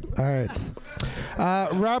 Forget it. All right.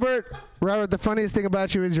 Robert, the funniest thing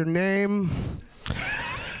about you is your name.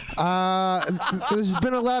 There's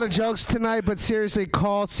been a lot of jokes tonight, but seriously,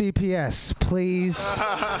 call CPS, please.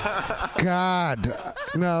 God.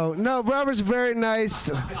 No, Robert's very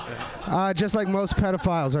nice. Just like most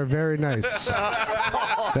pedophiles are very nice.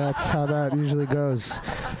 That's how that usually goes.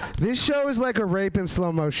 This show is like a rape in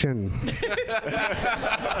slow motion.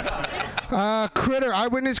 Critter,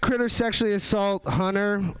 eyewitness Critter sexually assault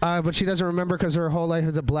Hunter, but she doesn't remember because her whole life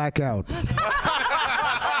is a blackout.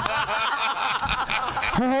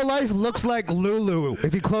 Her whole life looks like Lulu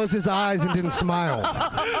if he closed his eyes and didn't smile.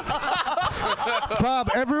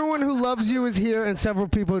 Bob, everyone who loves you is here and several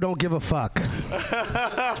people who don't give a fuck.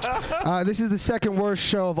 This is the second worst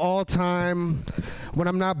show of all time. When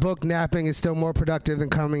I'm not booked, napping is still more productive than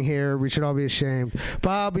coming here. We should all be ashamed.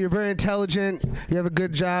 Bob, you're very intelligent. You have a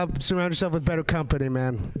good job. Surround yourself with better company,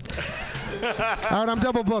 man. All right, I'm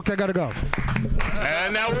double booked. I got to go.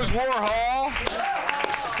 And that was Warhol.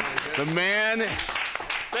 The man.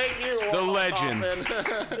 Thank you, Warhol. The legend.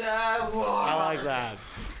 I like that.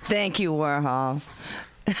 Thank you, Warhol.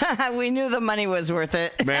 We knew the money was worth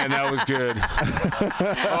it. Man, that was good.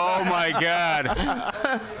 Oh, my God.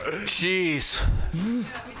 Jeez.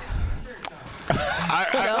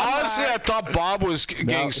 Honestly, I thought Bob was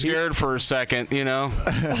getting scared for a second, you know?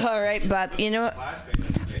 All right, Bob. You know what?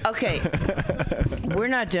 Okay. We're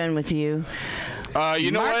not done with you.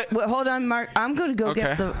 You know Mark, what? Hold on, Mark. I'm going to go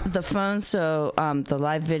get the phone so the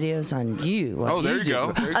live videos on you. Oh, there you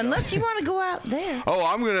go. Unless you want to go out there. Oh,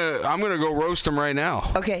 I'm gonna go roast him right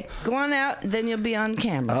now. Okay, go on out. Then you'll be on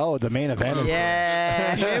camera. Oh, the main event is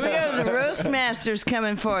yeah. Here we go. The roast master's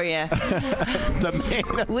coming for you.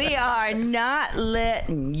 We are not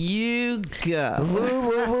letting you go. Woo, woo,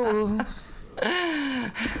 woo, woo.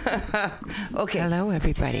 Okay. Hello,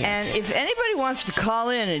 everybody. And if anybody wants to call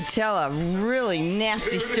in and tell a really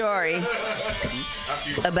nasty story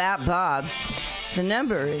about Bob, the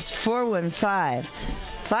number is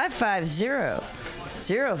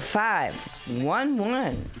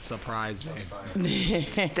 415-550-0511. Surprise me.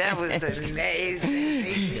 That was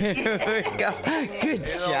amazing. Good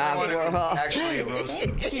job, Warhol. Actually,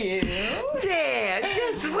 roasted. Yeah,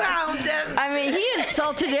 just wound up. I mean, he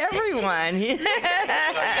insulted everyone.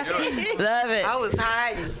 Love it. I was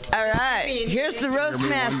hiding. All right. Here's the roast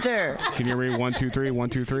master. Can you read 1, 2, 3, 1,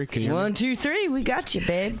 2, 3? Can you 1, 2, 3. We got you,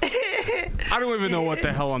 babe. I don't even know what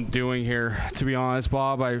the hell I'm doing here, to be honest,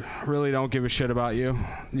 Bob. I really don't give a shit about you.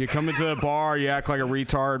 You come into the bar, you act like a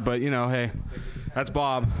retard, but, you know, hey, that's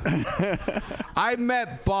Bob. I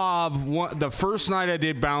met Bob the first night I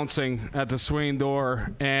did bouncing at the swing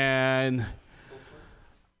door, and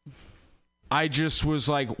I just was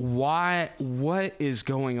like, what is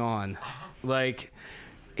going on? Like,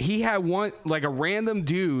 he had a random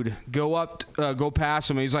dude go past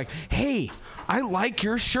him, and he's like, hey, I like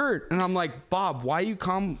your shirt. And I'm like, Bob, why are you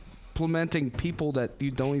complimenting people that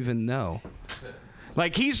you don't even know?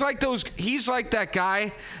 Like, he's like that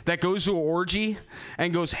guy that goes to an orgy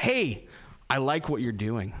and goes, hey, I like what you're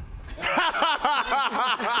doing. Hey,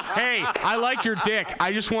 I like your dick.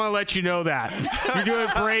 I just want to let you know that. You're doing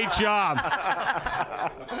a great job.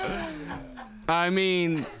 I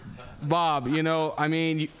mean, Bob, you know, I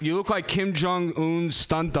mean, you look like Kim Jong-un's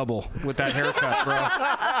stunt double with that haircut, bro.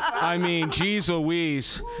 I mean, geez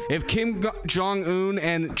Louise. If Kim Jong-un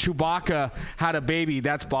and Chewbacca had a baby,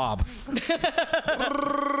 that's Bob.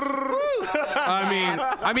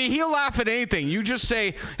 I mean, he'll laugh at anything. You just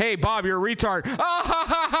say, hey, Bob, you're a retard.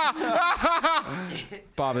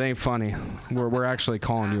 Bob, it ain't funny. We're actually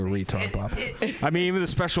calling you a retard, Bob. I mean, even the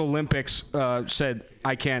Special Olympics said,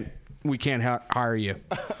 we can't hire you.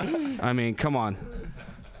 I mean, come on.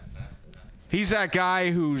 He's that guy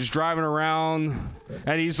who's driving around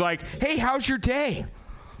and he's like, hey, how's your day?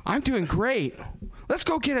 I'm doing great. Let's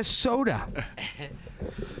go get a soda.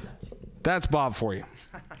 That's Bob for you.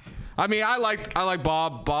 I mean, I like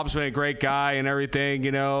Bob. Bob's been a great guy and everything,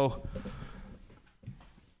 you know.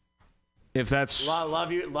 If that's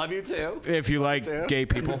love you too. If you like gay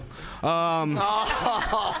people.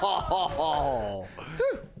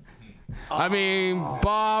 I mean,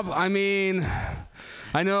 Bob, I mean,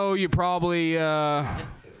 I know you probably,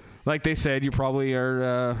 like they said, you probably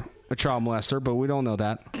are a child molester, but we don't know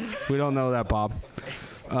that. We don't know that, Bob.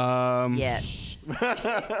 Yet.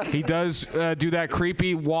 He does do that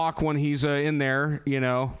creepy walk when he's in there, you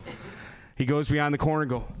know. He goes behind the corner and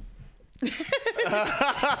go.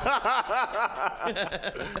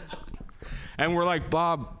 And we're like,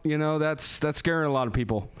 Bob, you know, that's scaring a lot of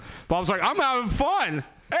people. Bob's like, I'm having fun.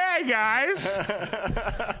 Hey, guys.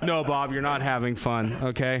 No, Bob, you're not having fun,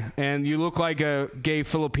 okay? And you look like a gay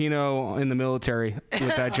Filipino in the military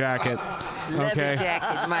with that jacket. Leather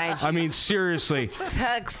jacket, mind you. I mean, seriously.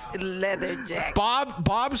 Tux leather jacket.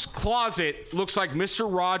 Bob's closet looks like Mr.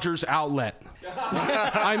 Rogers' outlet.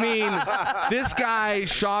 I mean, this guy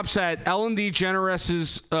shops at Ellen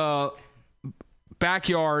DeGeneres'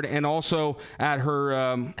 backyard and also at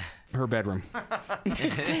her bedroom.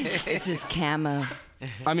 It's his camo.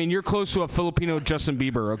 I mean, you're close to a Filipino Justin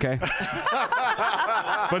Bieber, okay?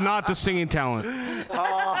 But not the singing talent.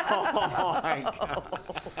 Oh my God.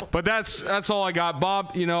 But that's all I got.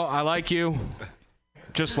 Bob, I like you.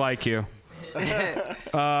 Just like you.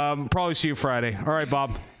 Probably see you Friday. All right,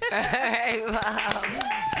 Bob. Hey, Bob.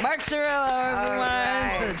 Mark Cirillo,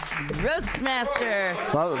 everyone. The Roast Master.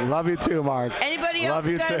 Love you too, Mark. Anybody else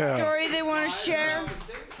got a story they want to share?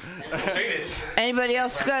 Anybody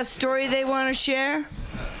else got a story they want to share?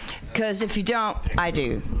 Because if you don't, I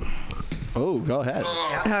do. Oh, go ahead.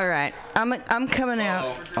 All right. I'm coming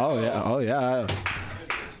out. Oh, yeah. Oh, yeah.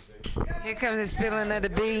 Here comes the spilling of the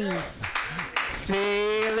beans.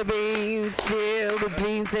 Spill the beans, spill the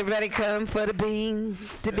beans. Everybody come for the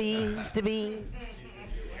beans, the beans, the beans.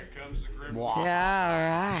 Here comes the grim.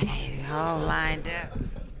 Yeah, all right. All lined up.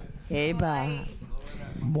 Hey, Bob.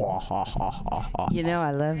 You know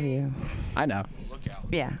I love you. I know. Look out.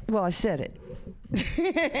 Yeah. Well, I said it.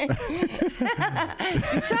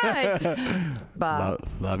 Besides, Bob.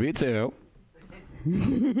 Love you too.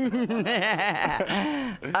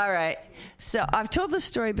 All right. So I've told this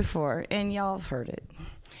story before, and y'all have heard it.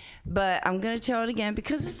 But I'm going to tell it again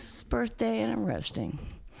because it's his birthday and I'm roasting.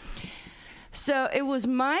 So it was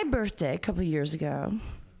my birthday a couple years ago,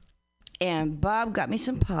 and Bob got me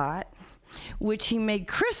some pot, which he made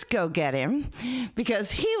Chris go get him because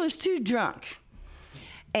he was too drunk.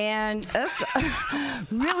 And that's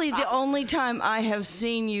really the only time I have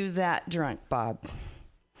seen you that drunk, Bob.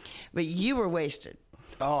 But you were wasted.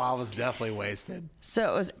 Oh, I was definitely wasted.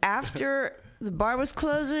 So it was after the bar was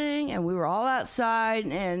closing, and we were all outside,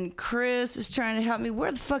 and Chris is trying to help me.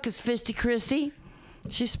 Where the fuck is Fisty Christie?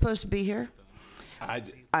 She's supposed to be here. I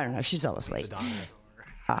don't know. She's always late.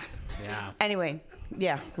 Yeah. Anyway,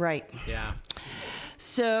 yeah, right. Yeah.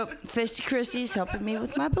 So Fisty Christie's helping me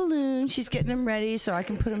with my balloon. She's getting them ready so I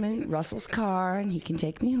can put them in Russell's car, and he can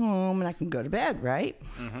take me home, and I can go to bed, right?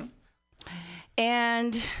 Mm-hmm.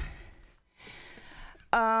 And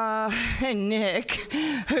Nick,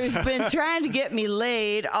 who's been trying to get me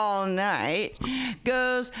laid all night,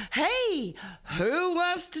 goes, "Hey, who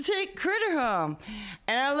wants to take Critter home?"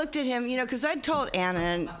 And I looked at him, because I'd told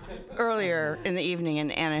Anna earlier in the evening,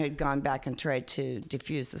 and Anna had gone back and tried to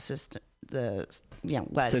defuse the system,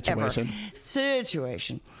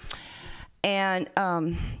 situation. And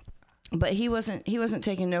but he wasn't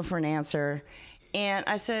taking no for an answer. And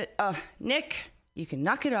I said, Nick, you can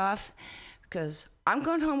knock it off because I'm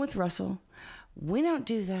going home with Russell. We don't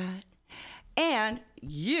do that. And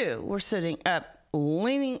you were sitting up,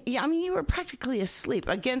 leaning. Yeah, I mean, you were practically asleep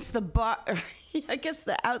against the bar, against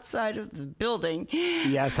the outside of the building.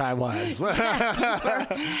 Yes, I was.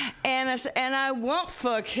 And I said, and I won't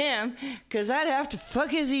fuck him because I'd have to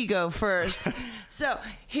fuck his ego first. So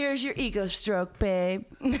here's your ego stroke, babe.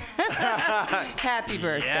 Happy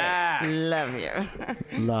birthday. Yes. Love you.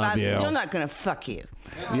 Love you. I'm still not gonna fuck you.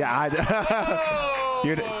 Yeah,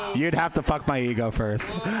 you'd have to fuck my ego first.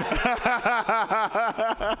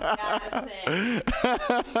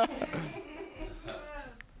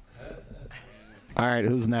 All right,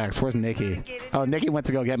 who's next? Where's Nikki? Oh, Nikki went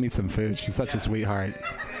to go get me some food. She's such a sweetheart.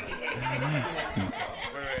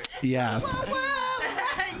 Yes.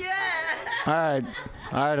 All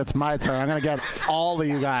right, it's my turn. I'm gonna get all of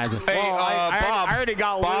you guys. Hey, Bob. I already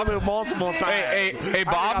got Lulu multiple times. Hey,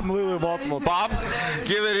 Bob. I'm Lulu multiple times. Bob,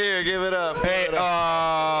 give it here. Give it up. Hey,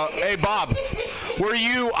 Bob. Were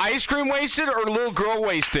you ice cream wasted or little girl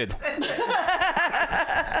wasted?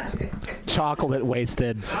 Chocolate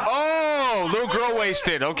wasted. Oh, little girl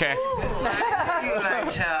wasted. Okay. You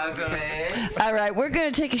like chocolate. All right, we're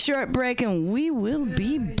going to take a short break, and we will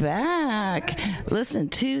be back. Listen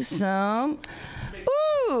to some,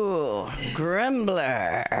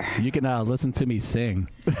 Grumbler. You can listen to me sing.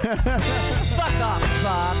 Fuck off,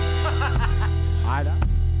 Bob. I know.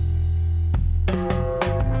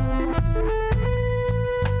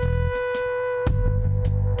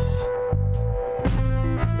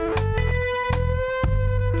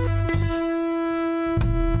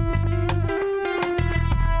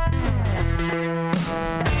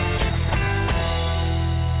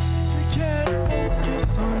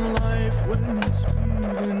 When you're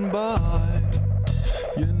speeding by,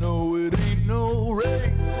 you know it ain't no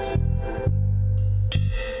race.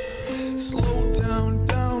 Slow down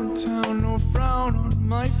downtown, no frown on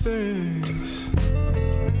my face.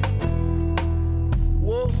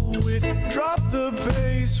 Whoa, it drop the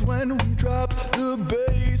bass when we drop the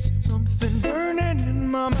bass. Something burning in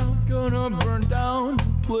my mouth, gonna burn down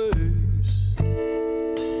the place.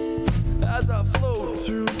 as I float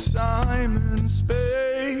through time and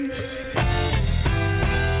space.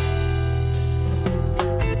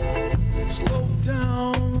 Slow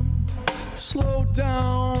down, slow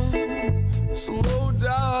down, slow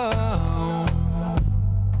down.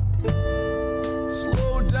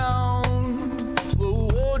 Slow down,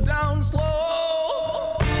 slow down,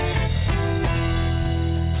 slow.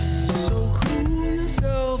 So cool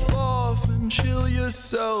yourself off and chill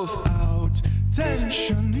yourself out.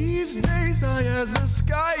 Tension these days high as the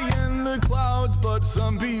sky and the clouds, but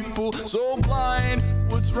some people so blind.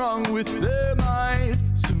 What's wrong with their minds?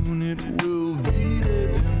 Soon it will be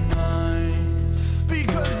their demise.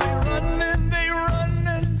 Because they run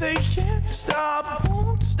and they can't stop,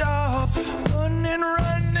 won't stop. Run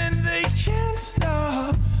and they can't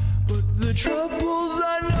stop. But the troubles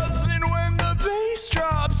are nothing when the bass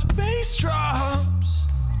drops, bass drops.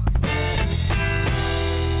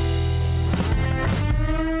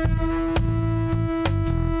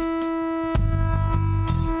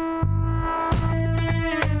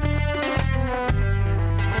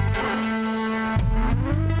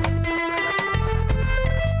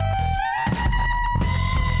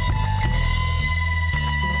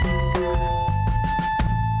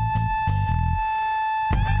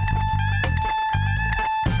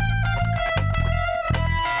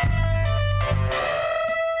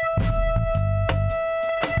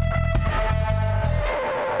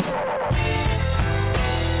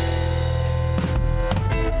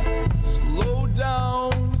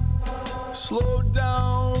 Slow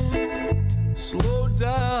down, slow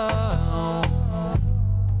down,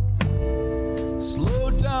 slow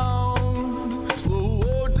down,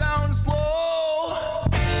 slow down, slow.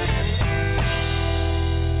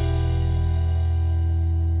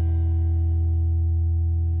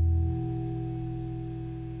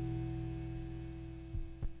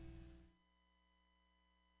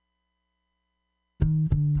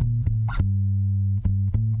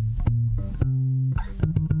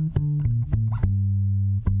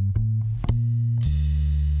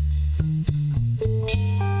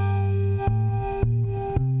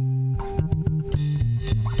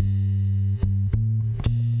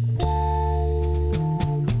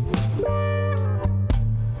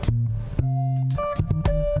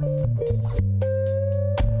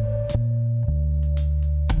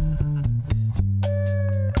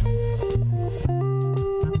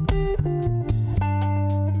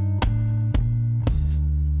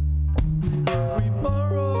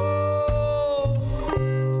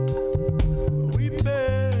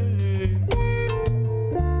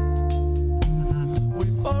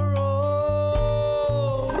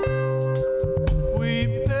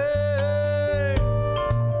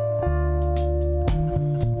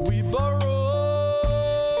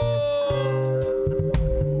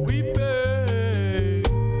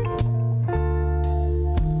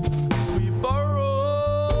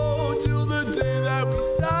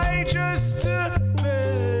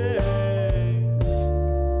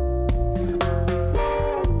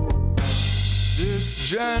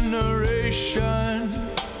 Generation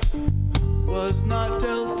was not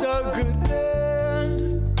dealt a good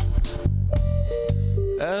hand.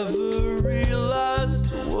 Every last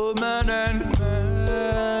woman and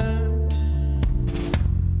man,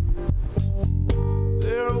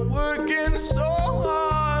 they're working so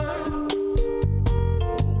hard,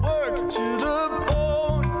 worked to the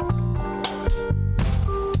bone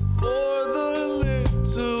for the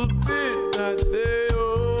little bit that they owe.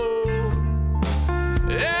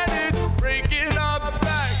 And it's breaking our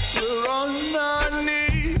backs, we're on our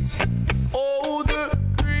knees. Oh, the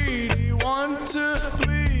greedy want to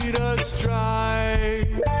bleed us dry.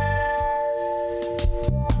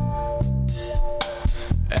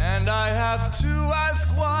 And I have to ask,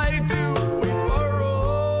 why do we borrow?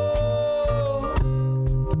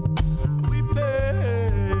 We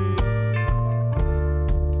pay.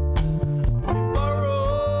 We borrow.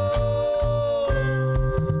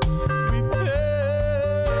 We pay.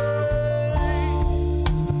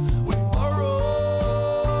 We borrow.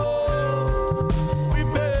 We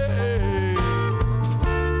pay.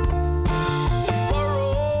 We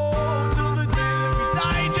borrow till the day that we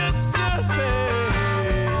die just to pay.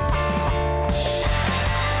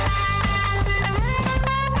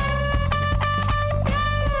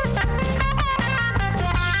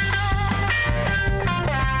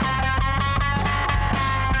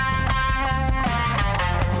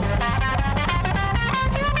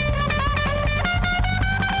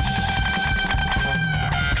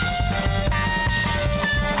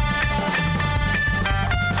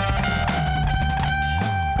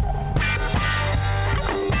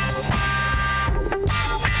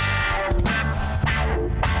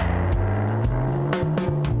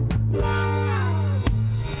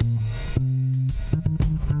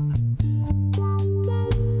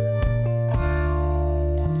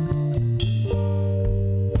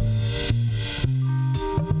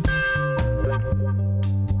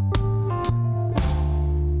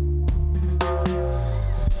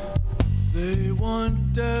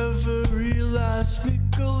 spent every last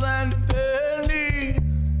nickel and penny,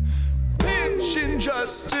 pinching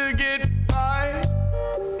just to get by.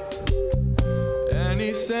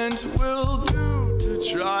 Any cent will do to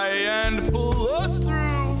try and pull us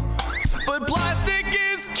through, but plastic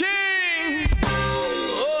is king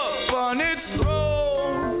up on its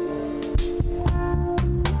throne.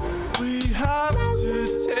 We have to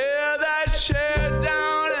tear that chair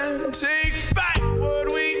down and take back what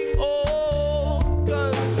we own,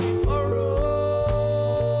 'cause we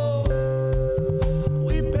borrow,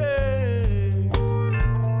 we pay,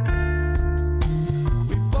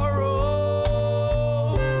 we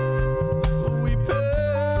borrow, we pay,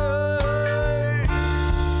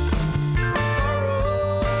 borrow,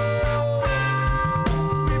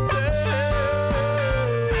 we pay,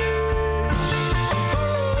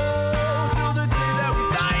 borrow till the day that we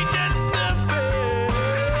die just to pay.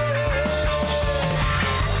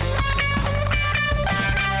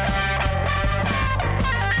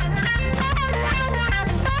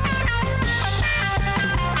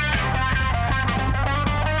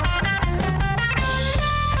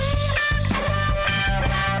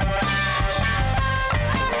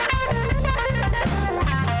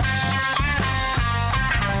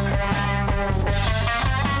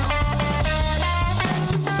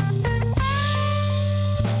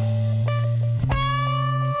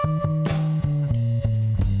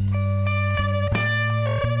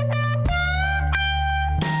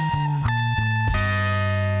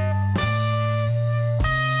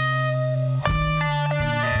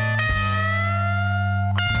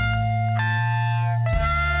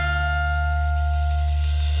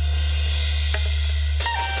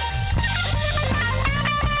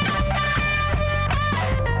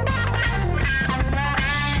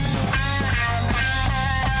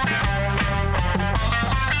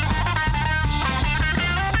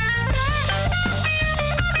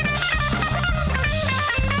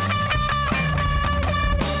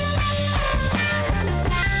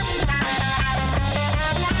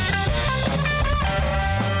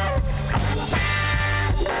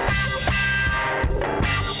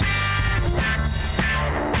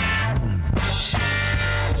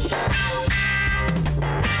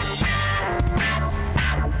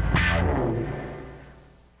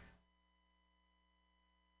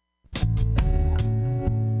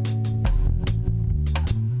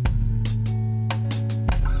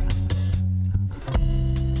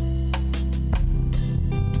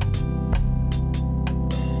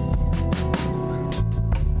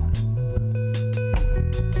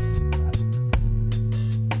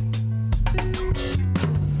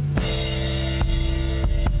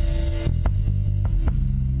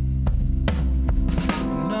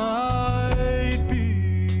 Night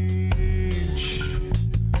Beach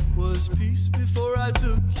was peace before I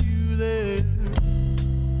took you there,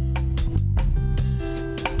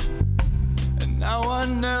 and now I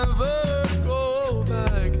never go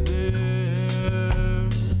back there,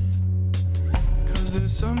 'cause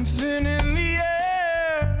there's something in the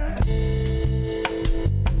air.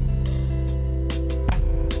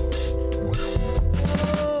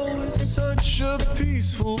 Oh, it's such a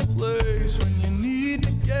peaceful place when you need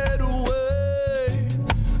to get away.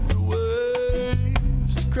 The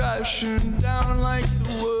waves crashing down like the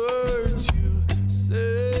words you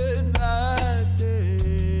said that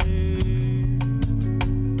day.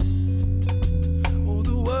 Oh,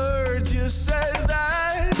 the words you said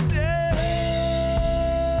that day.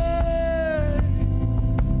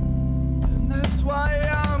 And that's why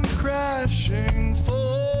I'm crashing,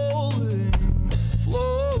 falling,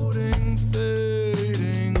 floating,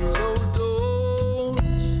 fading. So don't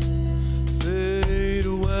fade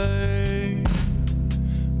away,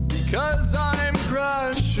 because I'm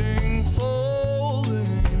crashing,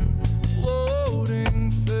 falling,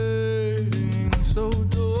 floating, fading. So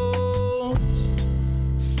don't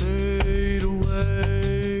fade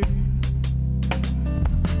away.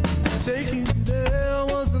 Taking you there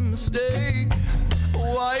was a mistake.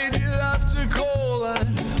 Why'd you have to call at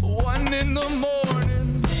 1 in the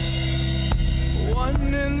morning?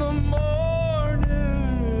 1 in the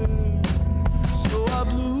morning. So I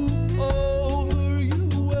blew over your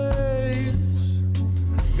waves,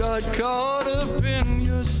 got caught up in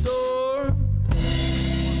your storm.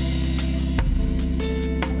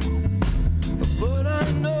 But I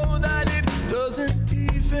know that it doesn't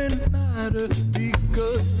even matter,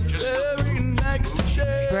 because the very next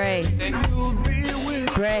day you'll be with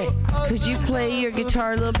Gray, could you play your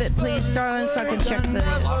guitar a little bit, please, darling, so I can check the...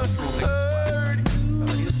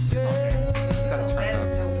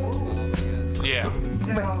 Yeah.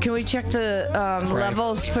 But can we check the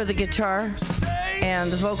levels for the guitar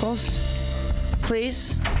and the vocals?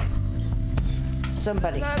 please.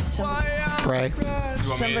 Somebody. Pray.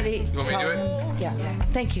 Somebody. You want me to do it? Yeah.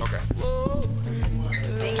 Thank you. Okay.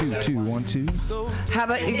 2 2 1 2. How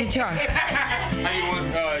about your guitar?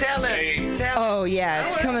 Tell him. Oh yeah,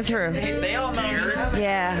 it's coming through. They all know.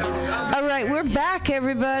 Yeah. All right, we're back,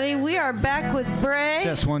 everybody. We are back with Bray.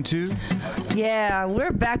 Test 1 2. Yeah,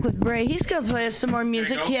 we're back with Bray. He's gonna play us some more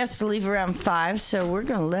music. He has to leave around 5, so we're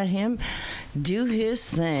gonna let him do his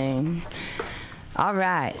thing. All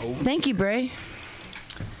right. Thank you, Bray.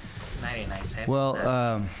 Very nice. Well,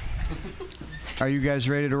 are you guys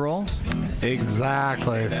ready to roll?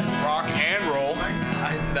 Exactly. Rock and roll.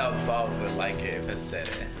 I know Bob would like it if I said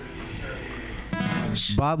it.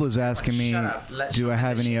 Bob was asking me, Shut up. do I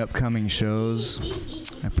have any upcoming shows?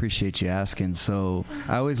 I appreciate you asking. So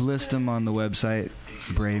I always list them on the website,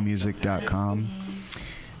 braymusic.com.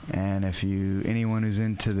 And if anyone who's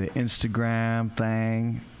into the Instagram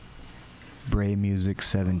thing, Bray Music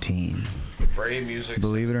 17. Bray Music.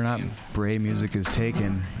 Believe it or not, Bray Music is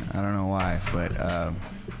taken. I don't know why, but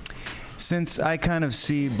since I kind of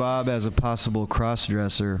see Bob as a possible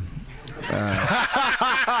cross-dresser,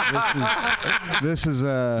 this is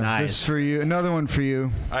nice. This for you. Another one for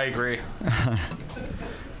you. I agree.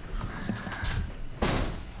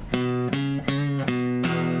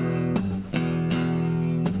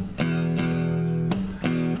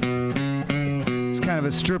 It's kind of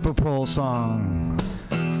a stripper pole song.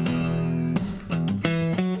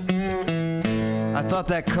 I thought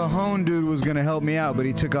that Cajon dude was gonna help me out, but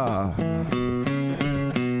he took off.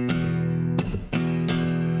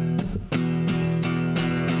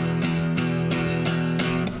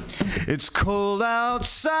 It's cold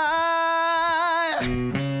outside,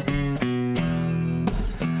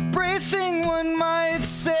 bracing one might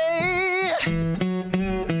say,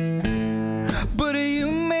 but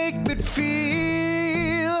you make me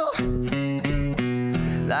feel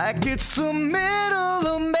like it's the middle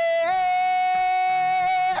of May.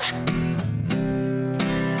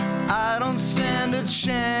 I don't stand a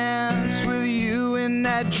chance with you in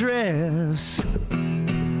that dress.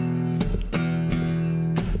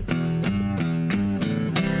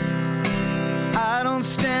 I don't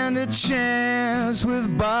stand a chance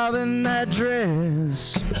with Bob in that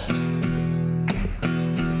dress.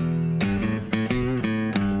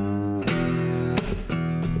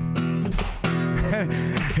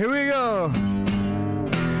 Here we go.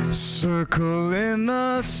 Circle in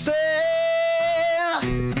the sand,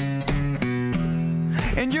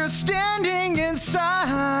 and you're standing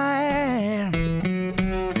inside,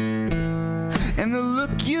 and the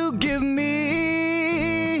look you give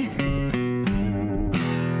me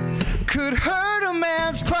could hurt a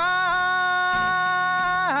man's pride.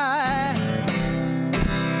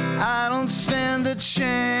 I don't stand a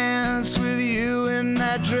chance with you in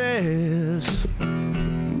that dress.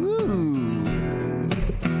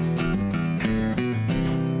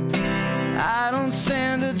 I don't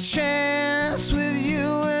stand a chance with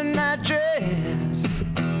you in that dress.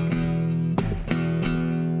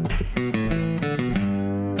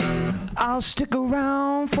 I'll stick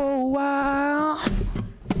around for a while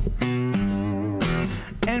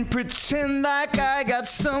and pretend like I got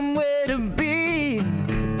somewhere to be.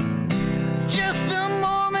 Just a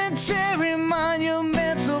momentary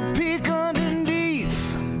monumental peek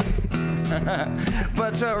underneath.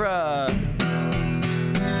 But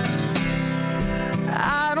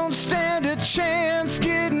I don't stand a chance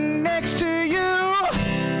getting next to you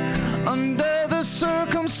under the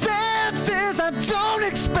circumstances I don't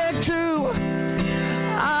expect to.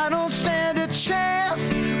 I don't stand a chance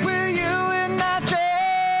with you in that dress.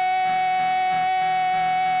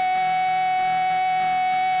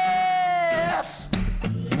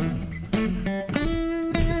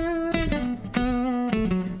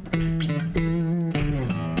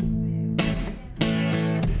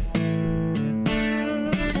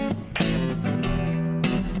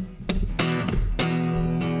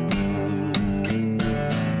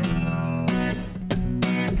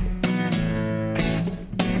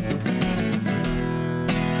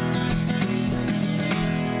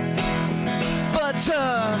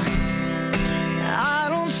 I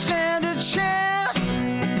don't stand a chance.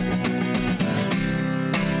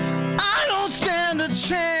 I don't stand a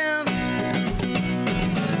chance.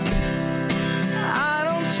 I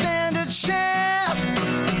don't stand a chance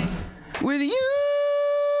with you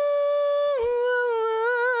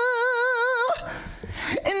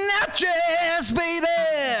in that dress, baby.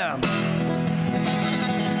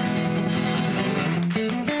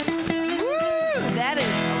 That is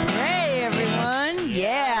Bray, everyone.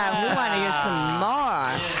 Yeah, we want to hear some more.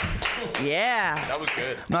 Yeah. That was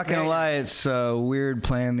good. I'm not gonna lie, it's weird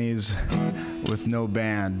playing these with no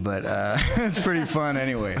band, but it's pretty fun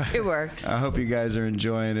anyway. It works. I hope you guys are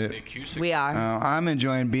enjoying it. We are. I'm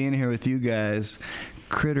enjoying being here with you guys.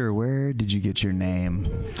 Critter, where did you get your name?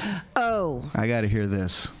 Oh. I got to hear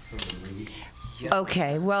this.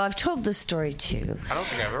 Okay. Well, I've told this story too. I don't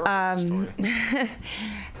think I've ever heard this story.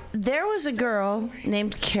 There was a girl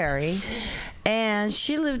named Carrie, and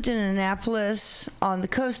she lived in Annapolis on the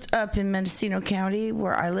coast up in Mendocino County,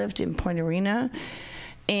 where I lived in Point Arena.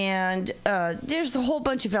 And there's a whole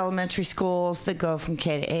bunch of elementary schools that go from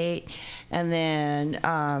K to 8. And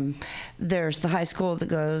then there's the high school that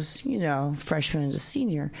goes, freshman to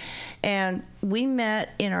senior. And we met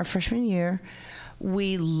in our freshman year.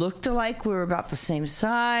 We looked alike. We were about the same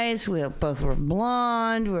size. We both were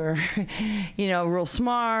blonde. We were, real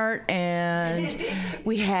smart. And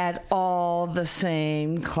we had all the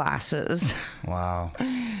same classes. Wow.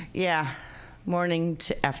 Yeah. Morning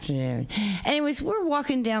to afternoon. Anyways, we're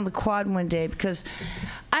walking down the quad one day because,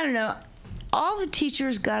 I don't know, all the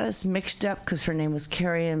teachers got us mixed up because her name was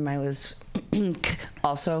Carrie and mine was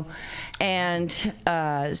also. And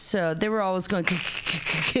so they were always going,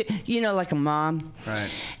 like a mom.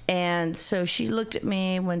 Right. And so she looked at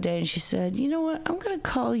me one day and she said, you know what, I'm going to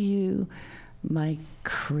call you my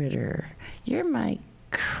critter. You're my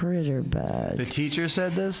critter bug. The teacher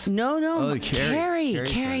said this? No. Oh, Carrie,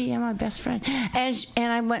 yeah, my best friend. And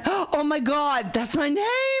I went, oh my God, that's my name.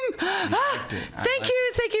 Thank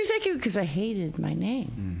you, because I hated my name.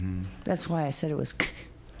 Mm-hmm. That's why I said it was.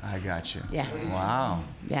 I got you. Yeah. Wow.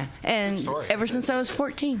 Yeah, and ever since I was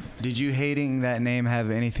 14. Did you hating that name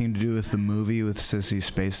have anything to do with the movie with Sissy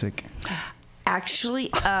Spacek? Actually,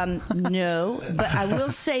 no, but I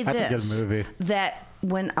will say this. That's a good movie. That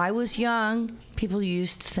when I was young, people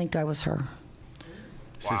used to think I was her.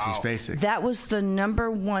 Sissy Spacek. That was the number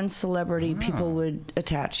one celebrity people would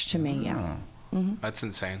attach to me, yeah. Mm-hmm. That's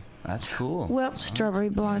insane. That's cool. Well, strawberry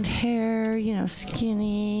blonde hair,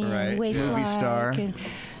 skinny, right. waif-like. Movie star.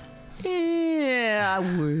 Yeah, I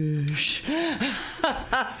wish.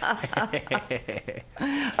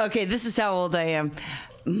 Okay, this is how old I am.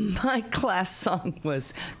 My class song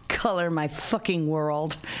was Color My Fucking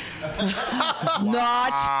World.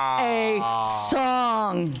 Not a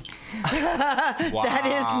song. That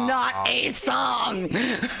is not a song.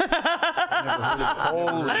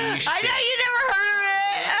 Holy shit. I know you never heard of it.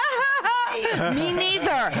 Me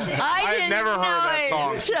neither. I've never heard that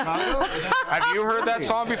song. Have you heard that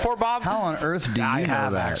song before, Bob? How on earth do you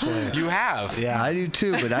know that? Actually. You have? Yeah, I do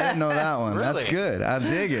too, but I didn't know that one. Really? That's good. I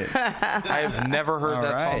dig it. I've never heard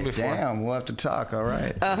that song before. Damn, we'll have to talk. All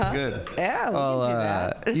right. That's good. Yeah, we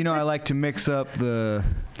can do that. I like to mix up the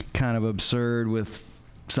kind of absurd with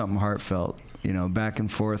something heartfelt. Back and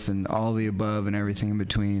forth and all the above and everything in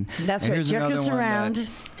between. That's and right. Jerk us around.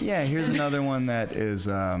 Here's another one that is,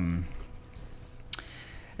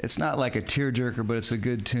 it's not like a tearjerker, but it's a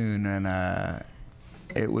good tune. And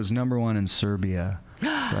it was #1 in Serbia. So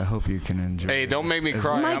I hope you can enjoy it. Hey, don't make me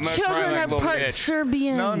cry. My I'm gonna children cry like are a little part bitch.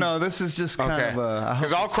 Serbian. No, this is just kind of a...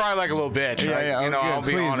 Because I'll cry like a little bitch. Yeah, I'll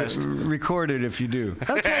be Please, honest. Record it if you do.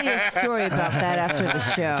 I'll tell you a story about that after the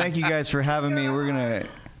show. Thank you guys for having me. We're going to...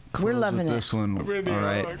 We're loving with this one. All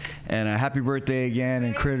right. And happy birthday again.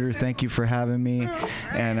 And Critter, thank you for having me.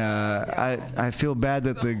 And I feel bad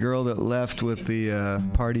that the girl that left with the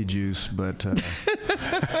party juice, but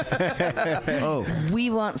we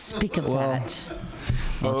won't speak of that.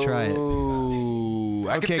 I'll try it.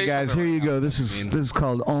 Okay, guys, here you go. This is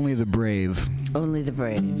called Only the Brave. Only the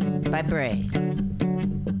Brave by Bray.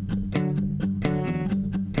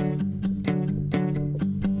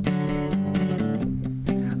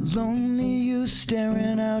 Lonely you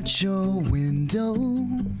staring out your window,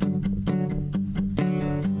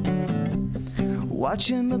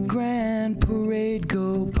 watching the grand parade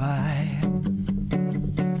go by.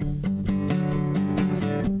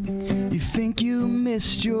 You think you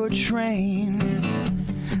missed your train,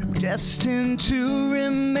 destined to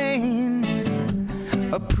remain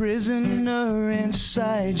a prisoner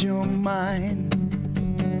inside your mind.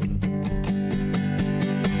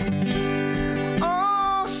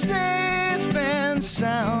 Safe and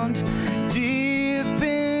sound deep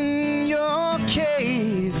in your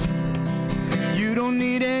cave. You don't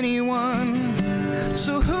need anyone,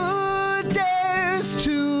 so who dares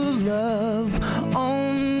to love?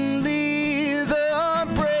 Only the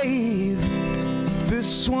brave.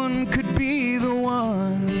 This one could be the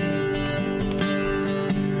one.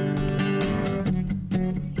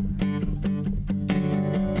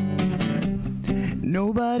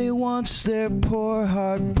 Nobody wants their poor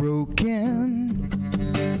heart broken.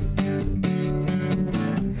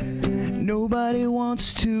 Nobody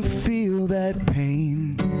wants to feel that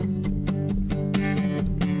pain.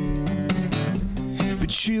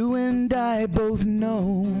 But you and I both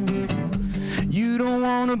know you don't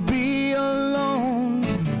want to be alone.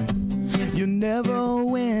 You'll never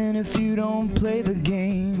win if you don't play the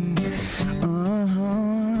game.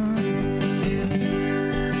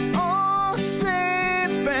 All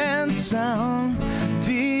safe and sound,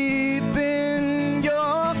 deep in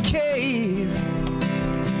your cave.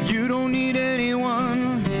 You don't need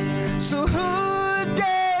anyone, so who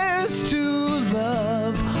dares to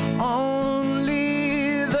love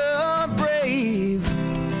only the brave?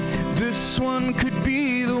 This one could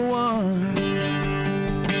be the one.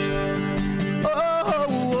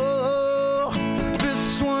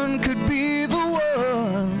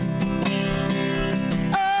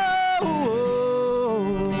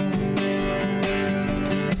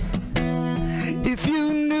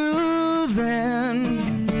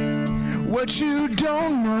 What you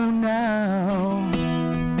don't know now,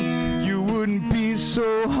 you wouldn't be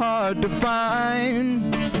so hard to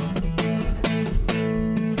find.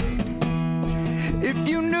 If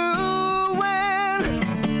you knew when,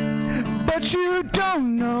 but you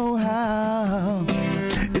don't know how,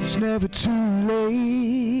 it's never too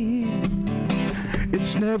late.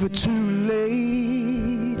 It's never too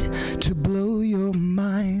late to blow your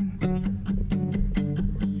mind.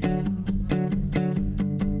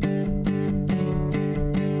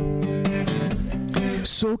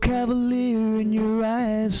 So cavalier in your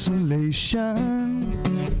isolation,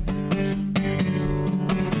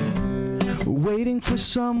 waiting for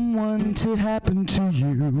someone to happen to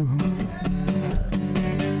you.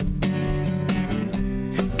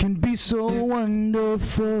 Can be so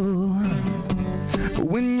wonderful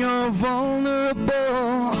when you're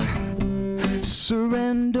vulnerable.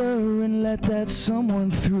 Surrender and let that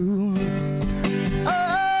someone through.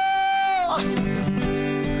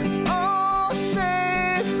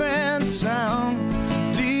 Sound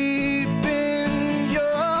deep in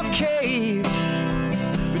your cave,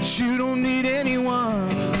 but you don't need anyone.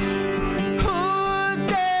 Who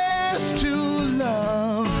dares to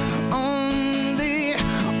love only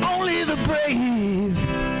the brave?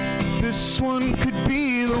 This one could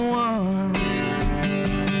be the one.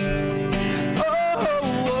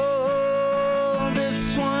 Oh,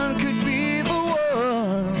 this one could be the one.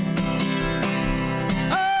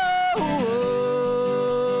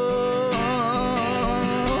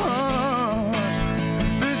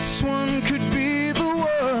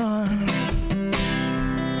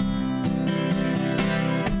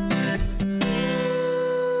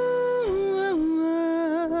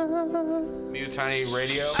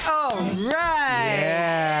 MutinyRadio. All right.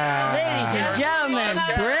 Yeah. Ladies and gentlemen,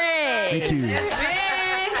 Bray. Thank you.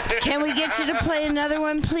 Can we get you to play another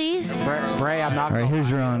one, please? Bray, I'm not. All right, here's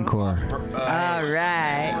your encore. All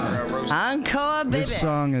right. Encore, baby. This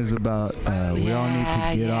song is about we all need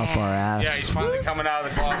to get off our ass. Yeah, he's finally coming out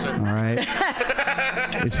of the closet. All right.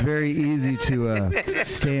 It's very easy to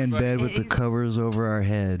stay in bed with the covers over our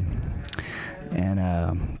head.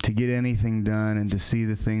 And to get anything done and to see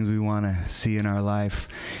the things we want to see in our life,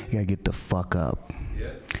 you got to get the fuck up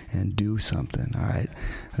and do something, all right?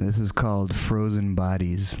 And this is called Frozen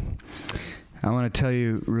Bodies. I want to tell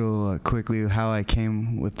you real quickly how I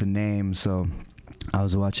came with the name. So I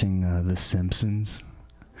was watching The Simpsons.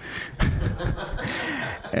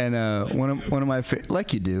 And one of my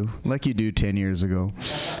like you do 10 years ago,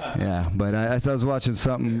 yeah. But I was watching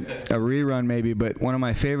something, a rerun maybe. But one of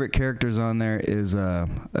my favorite characters on there is a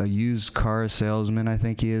used car salesman. I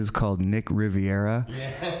think he is, called Nick Riviera.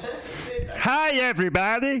 Hi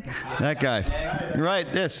everybody, that guy. Right,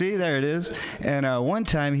 yeah. See, there it is. And one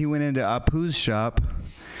time he went into Apu's shop.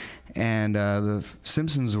 And the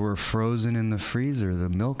Simpsons were frozen in the freezer, the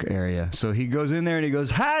milk area. So he goes in there and he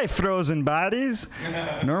goes, "Hi, frozen bodies."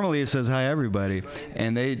 Normally he says, "Hi, everybody."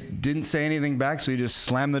 And they didn't say anything back, so he just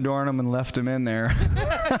slammed the door on them and left them in there.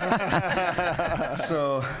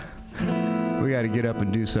 So we got to get up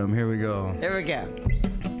and do something. Here we go. Here we go.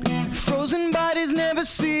 Frozen bodies never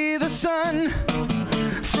see the sun.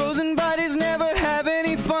 Frozen bodies never have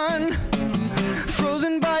any fun.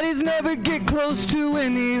 Frozen bodies never get close to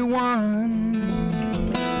anyone.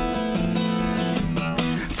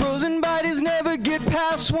 Frozen bodies never get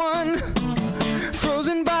past one.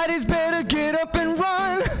 Frozen bodies better get up and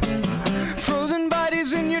run. Frozen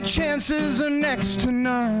bodies and your chances are next to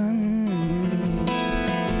none.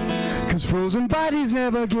 'Cause frozen bodies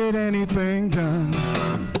never get anything done.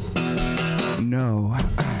 No.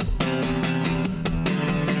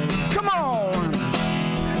 Come on.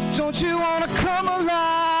 Don't you wanna come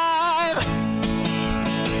alive?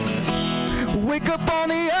 Wake up on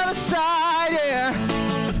the other side.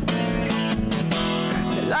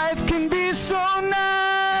 Life can be so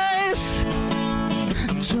nice.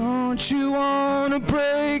 Don't you wanna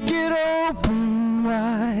break it open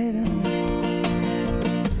wide?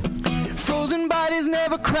 Frozen bodies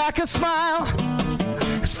never crack a smile,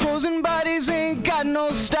 'cause frozen bodies ain't got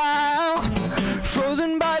no style.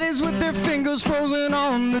 Frozen bodies with their fingers frozen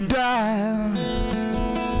on the dial.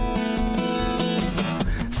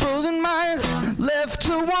 Frozen minds left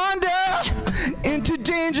to wander into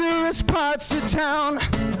dangerous parts of town.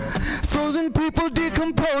 Frozen people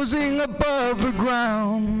decomposing above the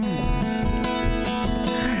ground.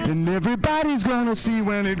 And everybody's gonna see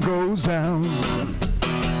when it goes down.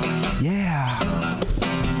 Yeah.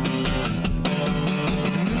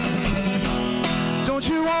 Don't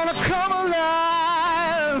you wanna come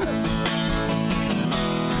alive?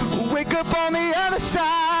 Wake up on the other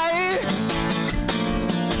side.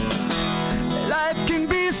 Life can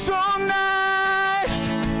be so nice.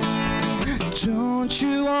 Don't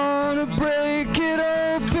you wanna break it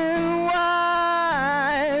open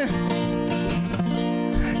wide?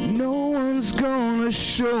 No one's gonna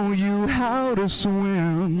show you how to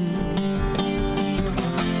swim.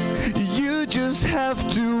 You just have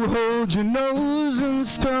to hold your nose and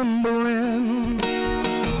stumble in.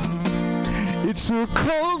 It's a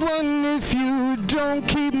cold one if you don't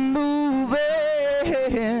keep moving.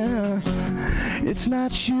 It's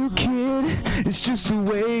not you, kid, it's just the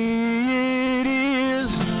way it is.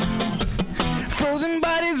 Frozen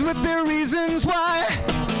bodies with their reasons why,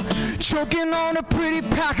 choking on a pretty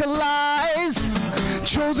pack of lies.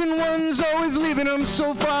 Chosen ones always leaving them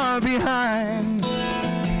so far behind.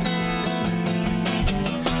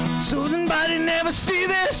 Frozen bodies never see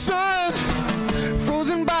their sons.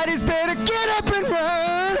 Frozen bodies better get up and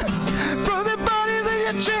run. Frozen bodies and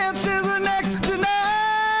your chances are next to none.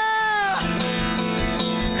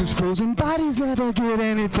 'Cause frozen bodies never get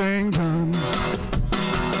anything done.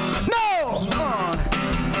 No!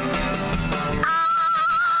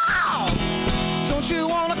 Ow! Don't you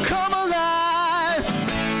wanna come alive?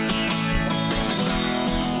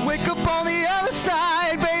 Wake up on the other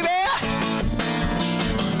side, baby.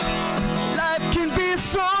 Life can be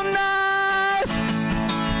so nice.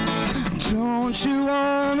 Don't you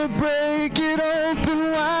wanna break it open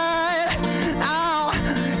wide? Ow,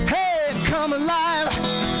 hey, come alive.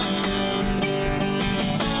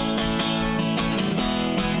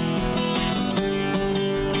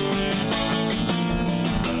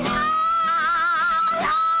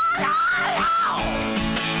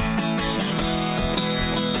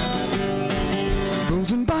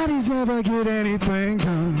 Frozen bodies never get anything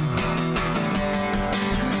done.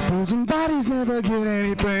 Frozen bodies never get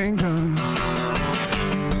anything done.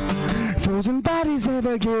 Frozen bodies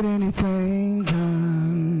never get anything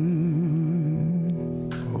done.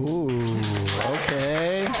 Ooh,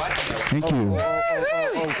 okay. Thank you.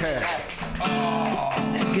 Okay.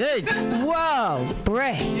 Good. Whoa,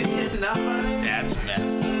 Bray. That's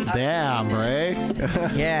messed up. Damn, Ray.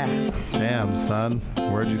 Yeah. Damn, son.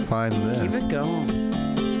 Where'd you find this? Keep it going.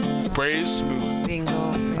 Praise smooth.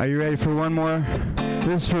 Bingo. Are you ready for one more?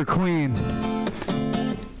 This is for Queen.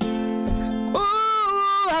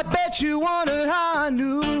 Ooh, I bet you wonder how I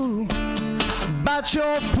knew about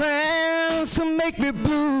your plans to make me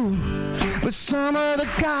blue. But some other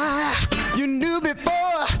guy you knew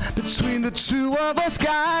before, between the two of us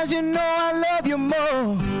guys, you know I love you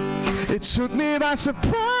more. It took me by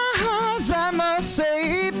surprise, I must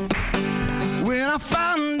say, when I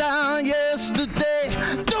found out yesterday.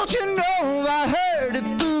 Don't you know I heard it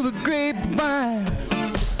through the grapevine?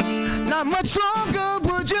 Not much longer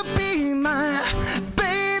would you be mine,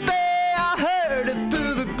 baby. I heard it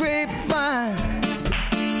through the grapevine,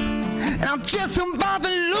 and I'm just about to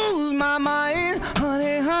lose my mind,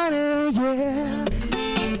 honey, honey, yeah.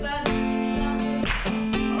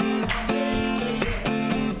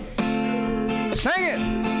 Sing it.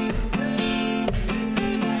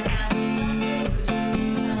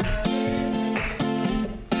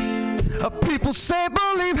 People say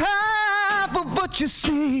believe half of what you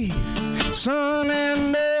see, son,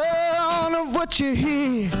 and none of what you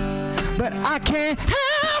hear. But I can't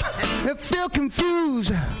help but feel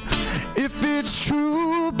confused. If it's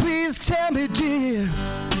true, please tell me, dear.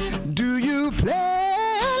 Do you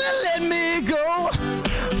plan to let me go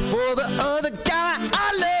for the other guy?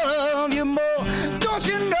 I love you more. Don't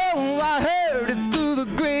you know I heard it through the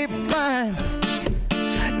grapevine?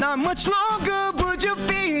 Not much longer would you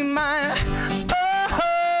be mine.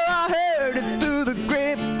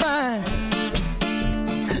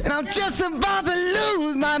 I'm just about to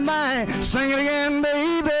lose my mind. Sing it again,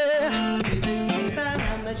 baby.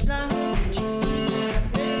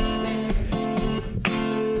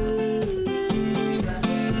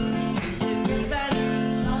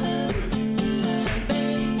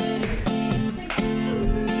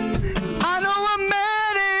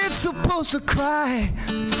 supposed to cry,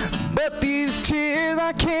 but these tears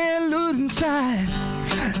I can't lose inside.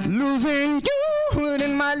 Losing you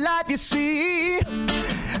in my life, you see,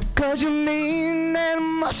 'cause you mean that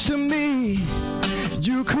much to me.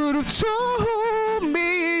 You could have told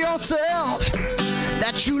me yourself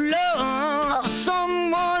that you love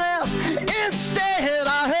someone else. Instead,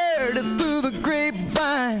 I heard it through the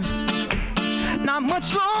grapevine. Not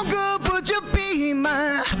much longer would you be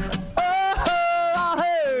mine. Oh, I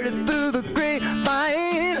heard it through the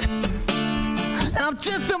grapevine. And I'm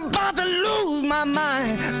just about to lose my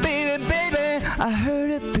mind. Baby, baby, I heard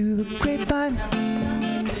it through the grapevine.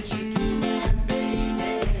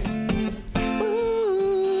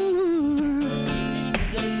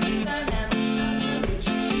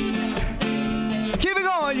 Keep it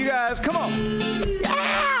going, you guys. Come on.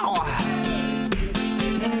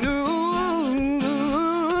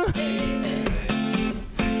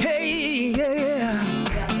 Hey, yeah.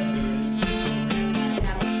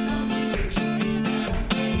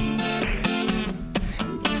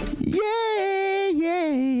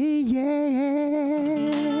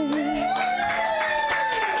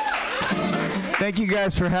 Thank you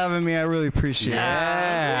guys for having me. I really appreciate it.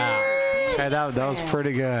 Hey, that was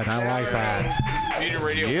pretty good. I like that. Mutiny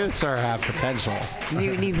Radio. You, sir, have potential.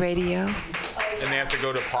 Mutiny Radio. And they have to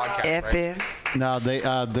go to podcast, FM. right? No,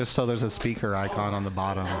 there's a speaker icon on the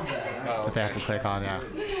bottom that they have to click on.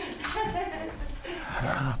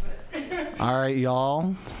 Yeah. All right,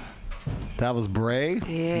 y'all. That was Bray.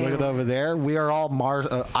 Yeah. Look at over there. We are all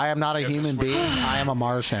I am not a human being. I am a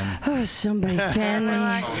Martian. Oh, somebody fan me.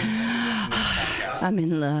 I'm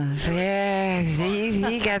in love. Yeah,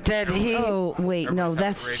 he got that. Oh, wait, no,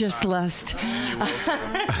 that's just lust.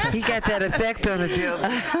 He got that effect on the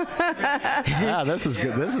building. Yeah, this is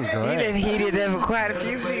good. This is great. He done heated up quite a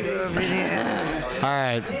few people over there. All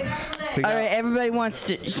right. All right, everybody wants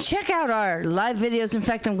to check out our live videos. In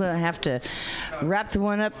fact, I'm going to have to wrap the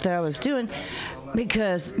one up that I was doing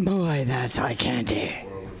because, boy, that's eye candy.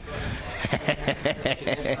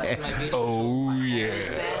 Oh, yeah.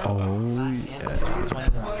 Oh, yeah.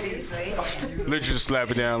 Let's just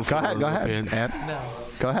slap it down. Go ahead. Ed.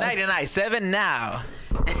 Go ahead. 99.7 now.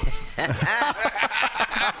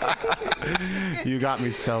 You got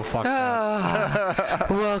me so fucked up.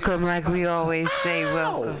 Welcome, like we always say,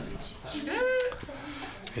 welcome.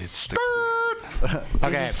 It's the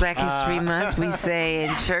This is Black History Month. We say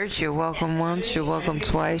in church, you're welcome once, you're welcome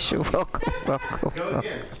twice, you're welcome.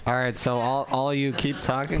 All right, so all you keep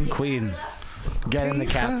talking. Queen, get in the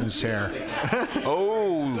captain's chair.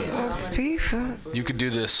 Oh. You could do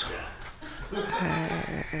this.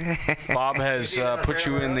 Bob has put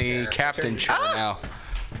you in the captain chair now.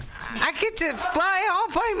 I get to fly all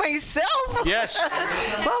by myself? Yes.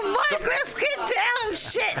 Well, Mike, let's get down,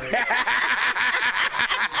 shit.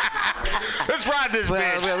 Let's ride this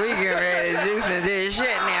bitch. Well, we get ready to do some of this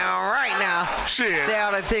shit now, right now. Shit. Say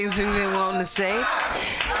all the things we've been wanting to say.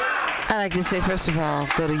 I like to say, first of all,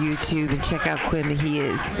 go to YouTube and check out Quinn. He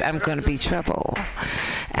is I'm Gonna Be Trouble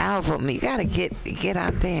album. You gotta get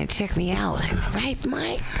out there and check me out, right,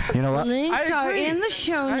 Mike? You know what? Links are in the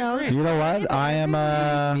show notes. You know what? I'm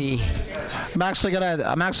actually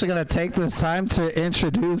gonna take this time to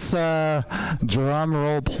introduce drum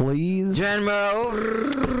roll, please. Drum roll.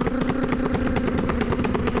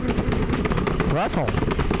 Russell.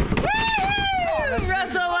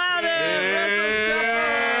 Russell Louder.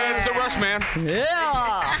 It's the Russ man.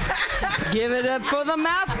 Yeah. Give it up for the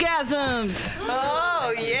mouthgasms.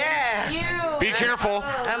 Oh, yeah. Be careful.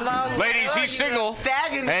 Ladies, he's single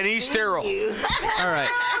and he's sterile. All right.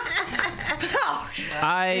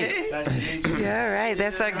 Yeah, all right.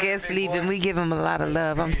 That's our guest leaving. We give him a lot of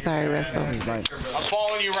love. I'm sorry, Russell. I'm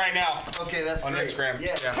following you right now. Okay, that's on Instagram.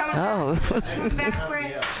 Yeah. Oh.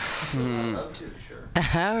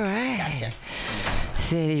 All right. Gotcha.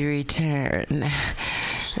 City return.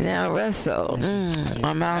 Now, Russell,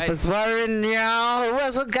 my mouth is watering, y'all.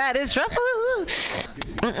 Russell got his trouble.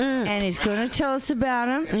 And he's going to tell us about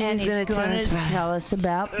him. And he's going to tell us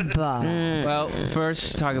about Bob. Well,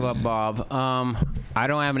 first, talk about Bob. I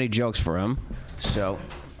don't have any jokes for him. So,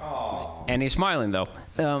 and he's smiling, though.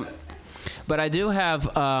 But I do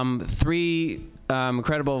have three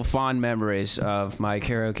incredible fond memories of my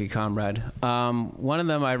karaoke comrade. One of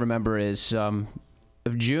them I remember is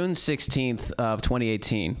of June 16th of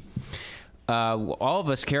 2018. All of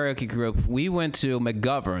us karaoke group, we went to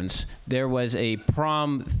McGovern's. There was a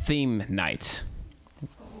prom theme night.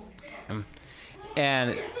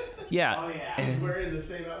 And yeah. Oh, yeah. I was wearing the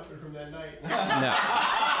same outfit from that night.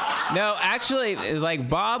 No, actually, like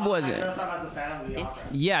Bob was.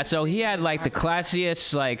 Yeah, so he had like the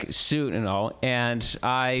classiest like suit and all, and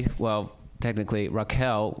technically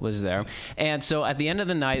Raquel was there, and so at the end of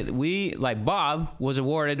the night, Bob was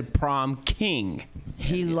awarded prom king.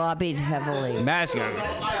 He lobbied heavily. Massive.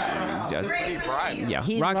 Yeah,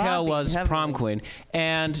 Raquel was prom queen,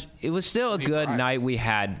 and it was still a good night. We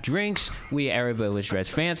had drinks. Everybody was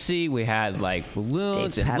dressed fancy. We had like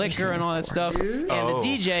balloons and liquor and all that stuff. And the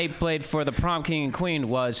DJ played for the prom king and queen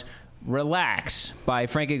was "Relax" by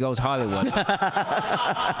Frankie Goes Hollywood.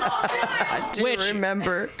 I do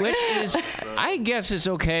remember. Which is, I guess it's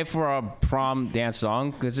okay for a prom dance song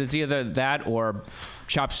because it's either that or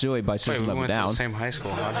 "Chop Suey" by System of a Down. We went to the same high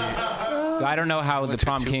school. I don't know how the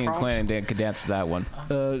prom king and queen could dance to that one.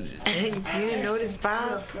 You didn't notice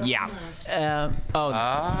Bob? Yeah.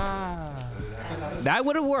 That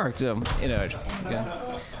would have worked. Yeah.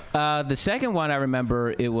 The second one I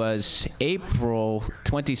remember, it was April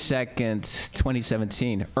 22nd,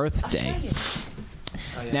 2017, Earth Day.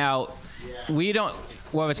 Now, we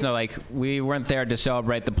weren't there to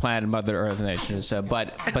celebrate the planet Mother Earth Nation. So,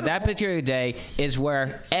 but that particular day is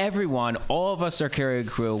where all of us, our karaoke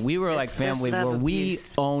crew, we were like family where we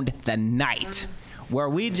owned the night. Where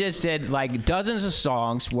we just did like dozens of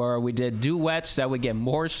songs, where we did duets that would get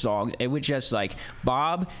more songs. It was just like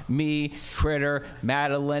Bob, me, Critter,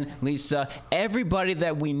 Madeline, Lisa, everybody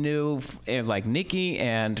that we knew, and like Nikki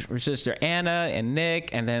and her sister Anna and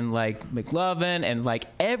Nick, and then like McLovin and like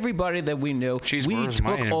everybody that we knew. Jeez, we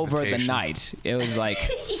took over the night. It was like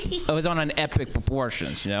it was on an epic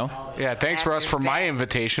proportions, you know. Yeah, thanks Russ for my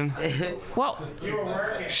invitation. Well, you were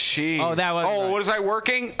working. Jeez. Oh, that was. Oh, was I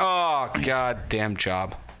working? Oh, goddamn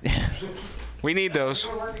job. We need those.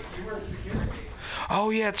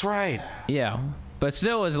 Oh yeah, that's right. Yeah, but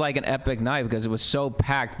still, it was like an epic night because it was so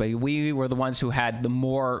packed. But we were the ones who had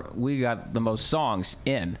we got the most songs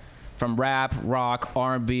in, from rap, rock,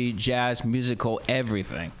 R&B, jazz, musical,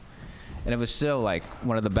 everything, and it was still like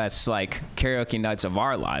one of the best like karaoke nights of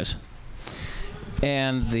our lives.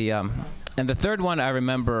 And the third one I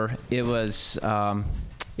remember, it was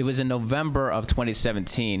in November of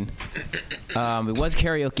 2017. It was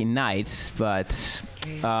karaoke night, but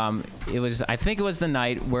I think it was the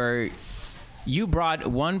night where you brought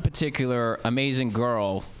one particular amazing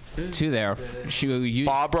girl to there.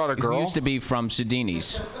 Bob brought a girl? Who used to be from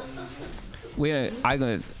Sudini's.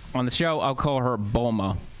 On the show, I'll call her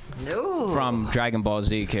Bulma. From Dragon Ball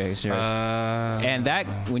Z series. And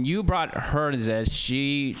when you brought her to this,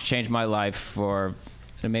 she changed my life for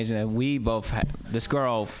amazing that we both had this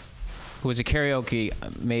girl who was a karaoke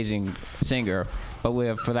amazing singer, but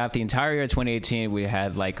for the entire year of 2018 we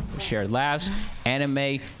had like shared laughs,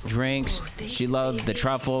 anime, drinks. She loved the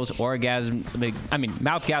truffles, mouthgasm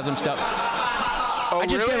stuff. Oh,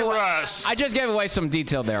 really, Russ? I just gave away some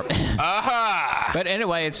detail there. But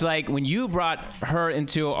anyway, it's like when you brought her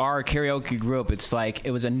into our karaoke group, it's like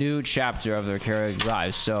it was a new chapter of their karaoke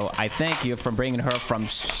lives. So I thank you for bringing her from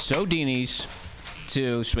Sodini's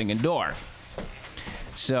to Swinging Door.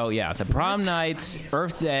 So yeah, the prom night,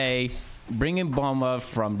 Earth Day, bringing Bulma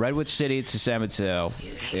from Redwood City to San Mateo.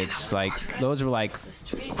 It's like those were like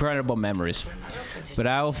incredible memories. But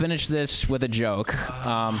I will finish this with a joke.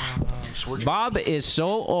 Bob is so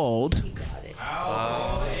old.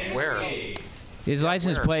 Where? His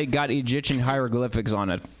license plate got Egyptian hieroglyphics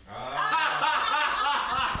on it.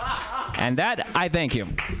 And that I thank you.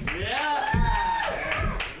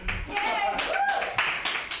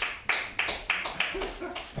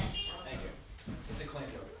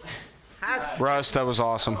 Russ, that was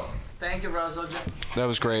awesome. Thank you, Russell. That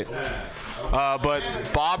was great. But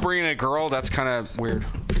Bob bringing a girl, that's kind of weird.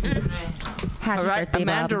 All right, birthday,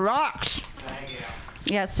 Amanda Bob. rocks.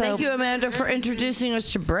 Yeah, so Thank you, Amanda, for introducing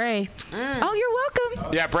us to Bray. Oh, you're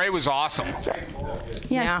welcome. Yeah, Bray was awesome.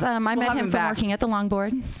 Yes, I met have him him from back. working at the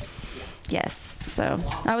longboard. Yes, so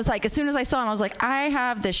I was like, as soon as I saw him, I was like, I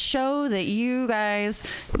have this show that you guys,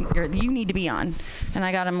 you need to be on, and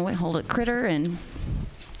I got him hold a critter, and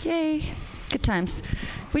yay, good times.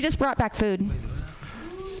 We just brought back food.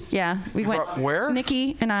 Yeah, we went. Where?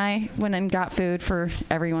 Nikki and I went and got food for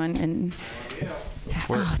everyone, and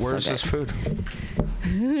where's this food?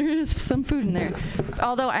 There's some food in there.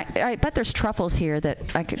 Although I bet there's truffles here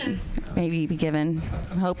that I could maybe be given.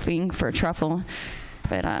 I'm hoping for a truffle.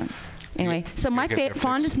 But anyway, so my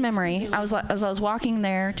fondest memory, as I was walking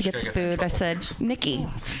there to get the food, I said, Nikki,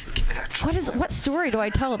 what story do I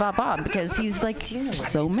tell about Bob? Because he's like, there's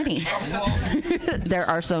so many. There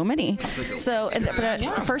are so many. So,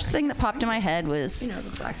 the first thing that popped in my head was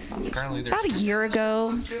about a year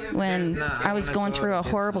ago when I was going through a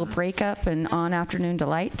horrible breakup and on Afternoon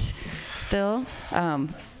Delight still.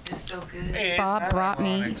 Bob brought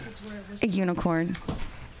me a unicorn.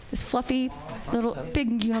 This fluffy little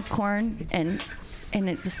big unicorn, and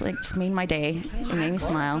it was like just made my day. It made me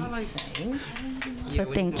smile. So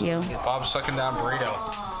thank you. Bob's sucking down burrito.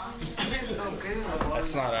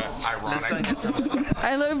 That's not ironic.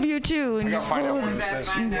 I love you too, and you're full of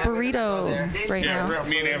burrito right now.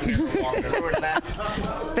 Me and Anthony walked there.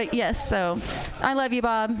 But yes, so I love you,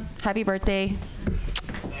 Bob. Happy birthday.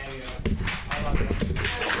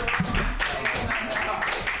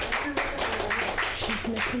 She's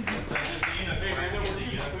missing her.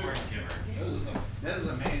 This is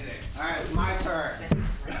amazing. All right, my turn.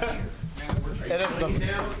 It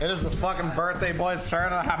is the fucking birthday boy's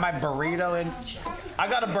turn. I have my burrito in. I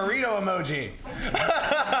got a burrito emoji.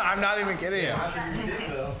 I'm not even kidding you.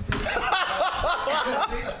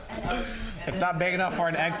 It's not big enough for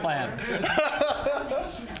an eggplant.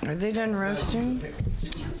 Are they done roasting?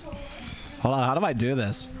 Hold on, how do I do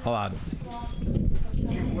this? Hold on.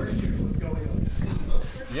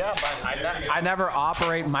 Yeah, but I never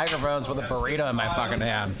operate microphones with a burrito in my fucking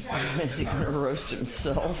hand. Is he gonna roast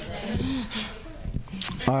himself?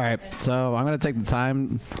 All right, so I'm gonna take the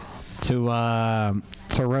time to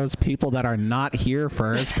roast people that are not here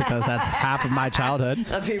first because that's half of my childhood.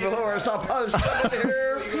 The people who are supposed to be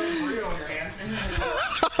here.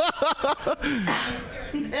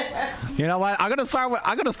 You know what? I'm gonna start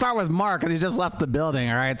with Mark because he just left the building.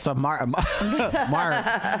 All right, so Mark,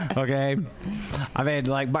 okay. I mean,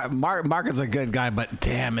 like Mark is a good guy, but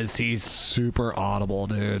damn, is he super audible,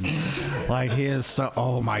 dude? Like he is so.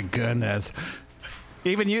 Oh my goodness.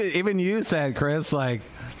 Even you said, Chris, like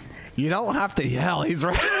you don't have to yell. He's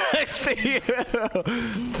right next to you.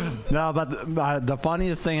 No, but the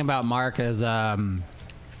funniest thing about Mark is, you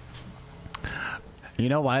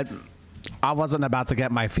know what? I wasn't about to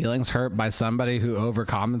get my feelings hurt by somebody who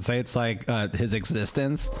overcompensates like his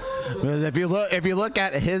existence. Because if you look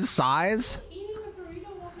at his size,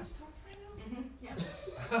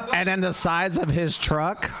 and then the size of his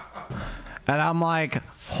truck, and I'm like,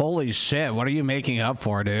 holy shit, what are you making up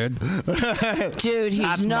for, dude? Dude, he's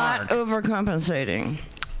That's not Mark. overcompensating.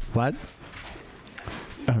 What?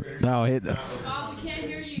 No, he's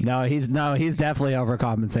definitely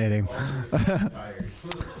overcompensating.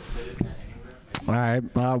 All right,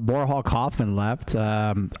 Warhol Kaufman left.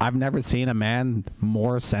 I've never seen a man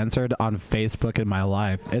more censored on Facebook in my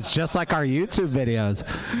life. It's just like our YouTube videos.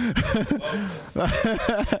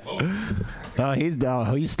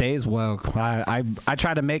 He stays woke. I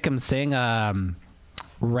try to make him sing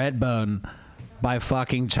Redbone by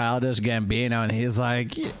fucking Childish Gambino, and he's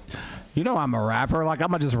like, you know I'm a rapper. Like, I'm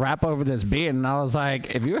going to just rap over this beat. And I was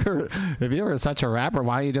like, if you were such a rapper,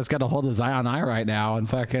 why don't you just get a hold of Zion I right now and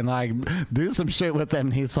fucking, like, do some shit with him?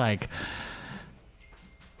 And he's like,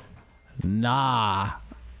 nah.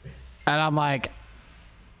 And I'm like,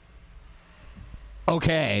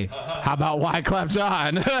 okay, how about Wyclef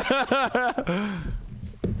Jean?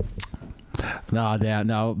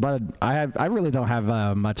 No, but I really don't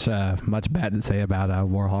have much bad to say about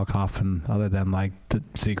Warhol Kaufman other than like the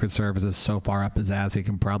Secret Service is so far up his ass he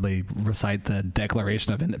can probably recite the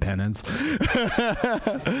Declaration of Independence.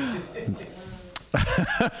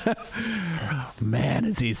 Man,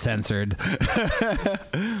 is he censored.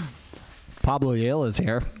 Pablo Yale is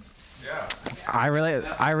here. Yeah. I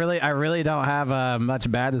really don't have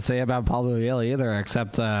much bad to say about Pablo Yale either,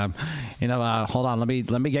 except hold on, let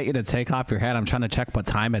me get you to take off your hat. I'm trying to check what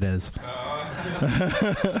time it is.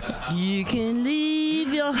 You can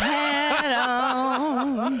leave your hat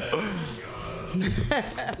on.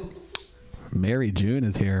 Mary June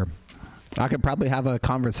is here. I could probably have a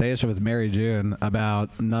conversation with Mary June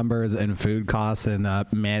about numbers and food costs and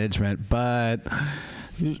management, but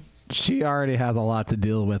she already has a lot to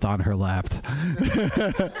deal with on her left.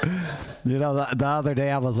 The other day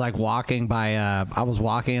I was like walking by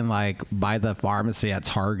by the pharmacy at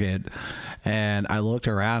Target, and I looked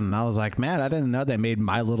around and I was like, man, I didn't know they made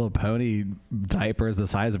My Little Pony diapers the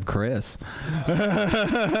size of Chris.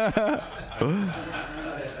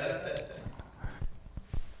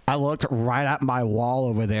 I looked right at my wall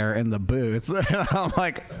over there in the booth, and I'm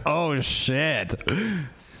like, oh shit.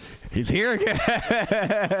 He's here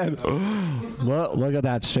again. Look at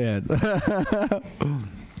that shit.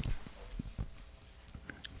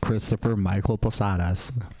 Christopher Michael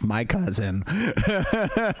Posadas, my cousin.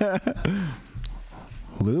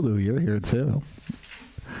 Lulu, you're here too.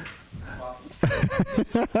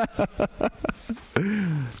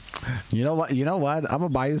 You know what? I'm gonna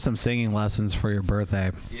buy you some singing lessons for your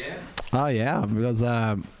birthday. Yeah. Oh yeah, because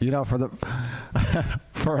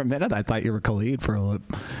for a minute I thought you were Khalid for a little.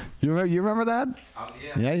 You remember that?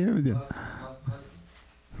 Yeah. Yeah, you did.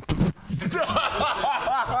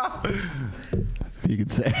 You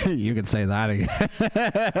could say that again.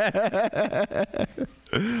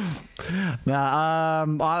 Now,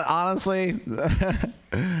 honestly,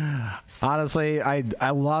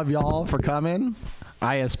 I love y'all for coming.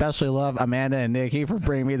 I especially love Amanda and Nikki for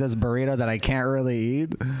bringing me this burrito that I can't really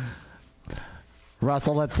eat.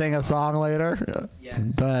 Russell, let's sing a song later. Yes.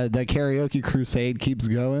 The karaoke crusade keeps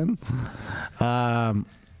going.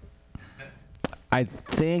 I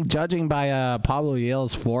think, judging by Pablo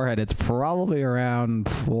Yale's forehead, it's probably around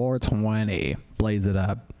 4:20. Blaze it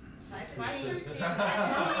up. It's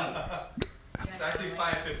actually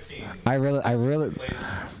 5:15.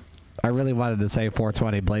 I really wanted to say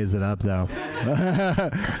 4:20. Blaze it up though,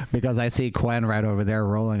 because I see Quen right over there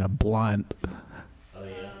rolling a blunt. Oh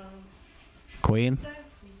yeah. Queen.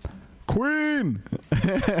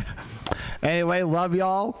 Anyway, love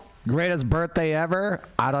y'all. Greatest birthday ever.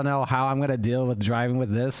 I don't know how I'm going to deal with driving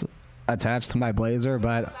with this attached to my Blazer,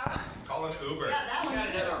 but... Call an Uber. You got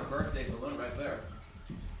another birthday balloon right there.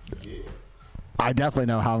 I definitely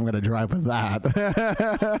know how I'm going to drive with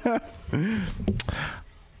that.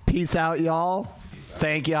 Peace out, y'all.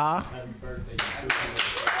 Thank y'all. Happy birthday.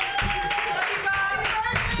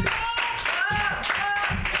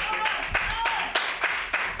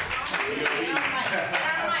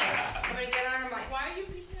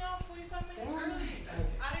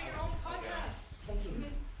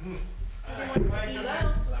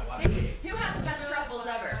 Who has the best truffles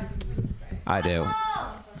ever? I do.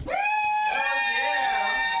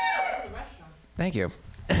 Thank you.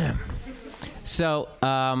 So,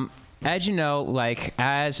 as you know,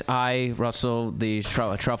 as Russell, the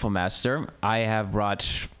truffle master, I have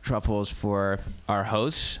brought truffles for our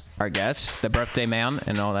hosts, our guests, the birthday man,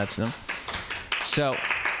 and all that stuff. So,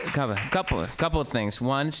 a couple of things.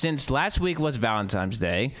 One, since last week was Valentine's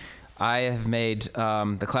Day, I have made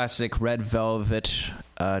the classic red velvet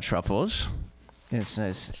truffles. It's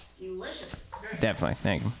nice. Delicious. Definitely,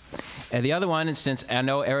 thank you. And the other one is, since I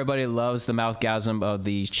know everybody loves the mouthgasm of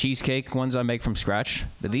the cheesecake ones I make from scratch,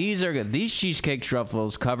 but these are good. These cheesecake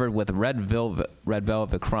truffles covered with red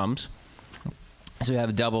velvet crumbs. So you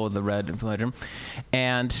have double the red pleasure.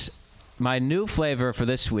 And my new flavor for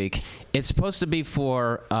this week, it's supposed to be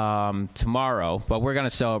for tomorrow, but we're going to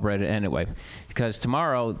celebrate it anyway. Because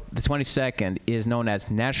tomorrow, the 22nd, is known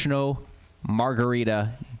as National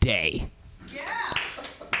Margarita Day. Yeah.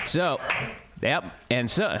 So, yep. And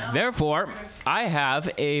so, therefore, I have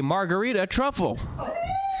a margarita truffle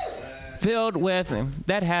filled with,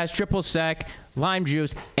 that has triple sec, lime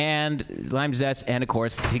juice, and lime zest, and, of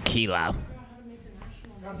course, tequila.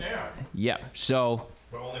 Oh, damn. Yeah. So.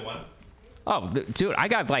 But only one? Oh, dude, I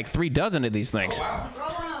got like 3 dozen of these things. Oh,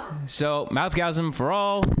 wow. So, mouthgasm for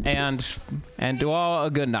all, and to all a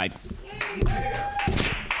good night. Thank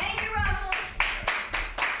you, Russell.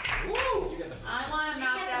 Woo. I want a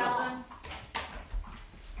mouthgasm.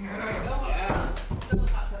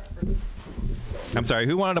 I'm sorry,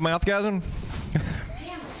 who wanted a mouthgasm?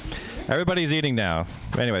 Everybody's eating now.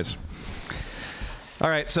 Anyways. All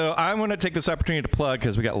right, so I'm going to take this opportunity to plug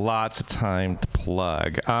because we got lots of time to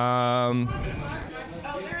plug.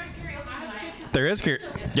 There is,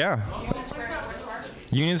 yeah.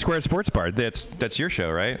 Union Square Sports Bar. That's your show,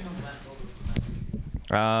 right?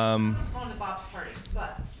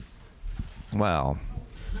 Well,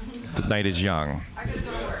 the night is young.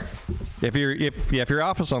 If you're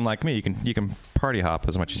office unlike me, you can party hop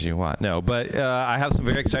as much as you want. No, but I have some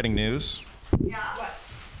very exciting news. Yeah.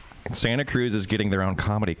 Santa Cruz is getting their own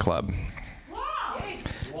comedy club.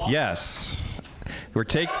 Wow. Yes. We're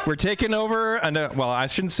taking over, well, I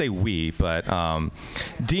shouldn't say we, but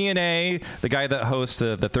DNA, the guy that hosts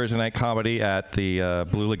the Thursday night comedy at the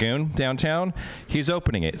Blue Lagoon downtown, he's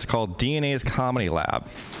opening it. It's called DNA's Comedy Lab.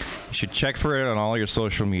 You should check for it on all your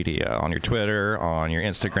social media, on your Twitter, on your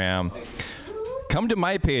Instagram. Come to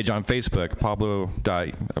my page on Facebook, Pablo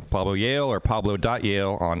Yale or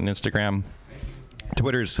Pablo.Yale on Instagram.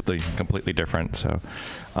 Twitter is simply completely different, so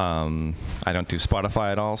I don't do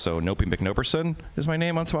Spotify at all, so Nopey McNoperson is my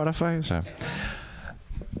name on Spotify. So,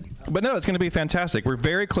 but no, it's going to be fantastic. We're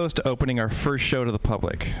very close to opening our first show to the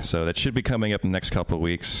public, so that should be coming up in the next couple of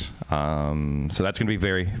weeks. So that's going to be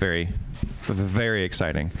very, very, very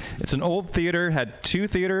exciting. It's an old theater, had 2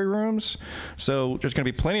 theater rooms, so there's going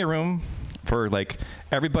to be plenty of room for like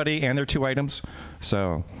everybody and their 2 items.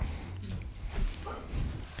 So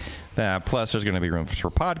Plus, there's going to be rooms for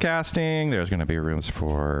podcasting. There's going to be rooms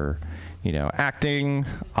for, acting,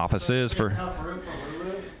 offices for.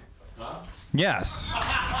 Yes.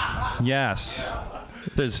 Yes.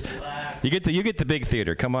 You get the big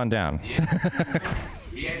theater. Come on down.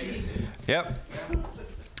 Yep.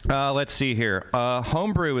 Let's see here.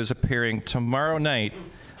 Homebrew is appearing tomorrow night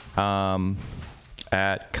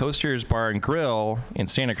at Coaster's Bar and Grill in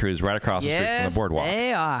Santa Cruz, right across the street from the boardwalk. Yes,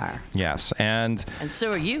 they are. Yes, and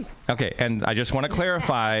so are you. Okay, and I just want to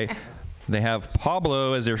clarify, they have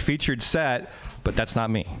Pablo as their featured set, but that's not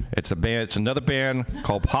me. It's a band. It's another band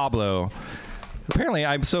called Pablo. Apparently,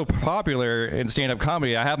 I'm so popular in stand-up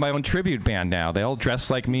comedy, I have my own tribute band now. They all dress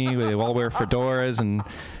like me. They all wear fedoras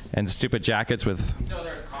and stupid jackets with. So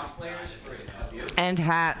there's cosplayers for you. And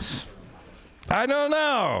hats. I don't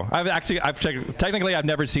know. Technically, I've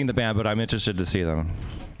never seen the band, but I'm interested to see them.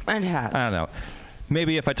 And hats. I don't know.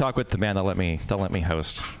 Maybe if I talk with the band, they'll let me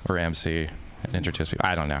host or MC and introduce people.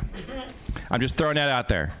 I don't know. I'm just throwing that out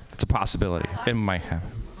there. It's a possibility. It might happen.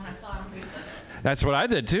 That's what I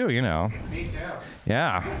did too. Me too.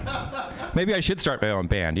 Yeah. Maybe I should start my own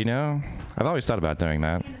band. I've always thought about doing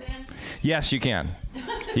that. Yes, you can.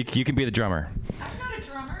 You can be the drummer. I'm not a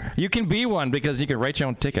drummer. You can be one because you can write your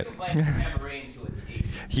own ticket. You can play the tambourine to a tape.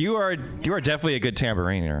 You are definitely a good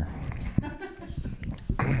tambouriner.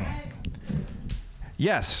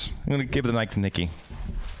 Yes, I'm gonna give the mic to Nikki.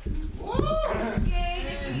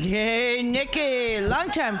 Yay, Nikki,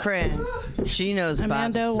 longtime friend. She knows Bob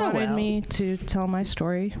Amanda so wanted well. me to tell my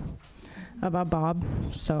story about Bob,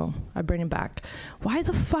 so I bring him back. Why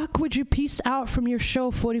the fuck would you peace out from your show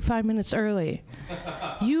 45 minutes early?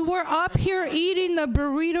 You were up here eating the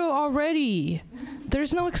burrito already.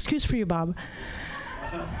 There's no excuse for you, Bob.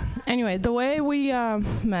 Anyway, the way we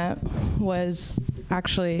met was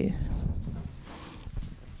actually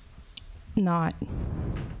not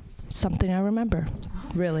something I remember,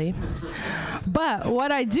 really. But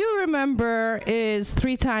what I do remember is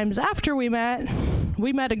 3 times after we met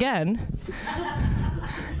again.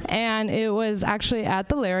 And it was actually at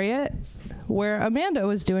the Lariat where Amanda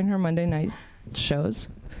was doing her Monday night shows.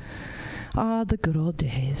 Ah, the good old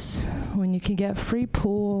days when you can get free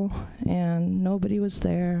pool and nobody was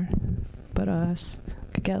there but us.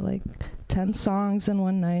 Could get like 10 songs in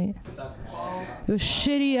one night. It was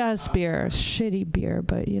shitty beer,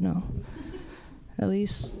 but at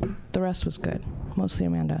least the rest was good. Mostly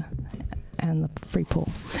Amanda and the free pool.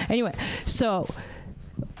 Anyway, so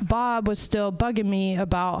Bob was still bugging me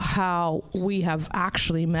about how we have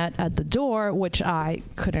actually met at the door, which I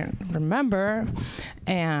couldn't remember.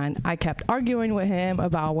 And I kept arguing with him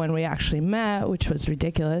about when we actually met, which was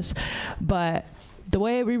ridiculous. But the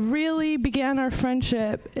way we really began our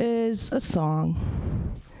friendship is a song.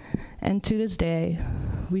 And to this day,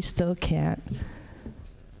 we still can't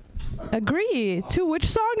agree to which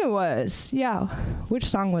song it was. Yeah. Which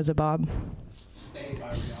song was it, Bob?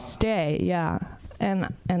 Stay, yeah.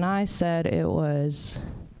 And I said it was...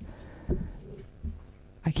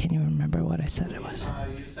 I can't even remember what I said it was.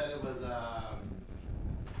 You said it was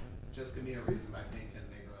Just Give Me a Reason by Pink and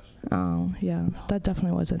Big Rush. Oh, yeah. That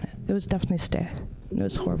definitely wasn't it. It was definitely Stay. It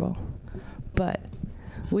was horrible. But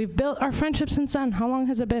we've built our friendship since then. How long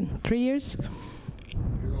has it been? 3 years?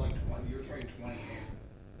 You were like 20. You were turning 28.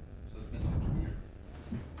 So it's been like 2 years.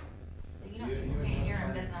 You can't hear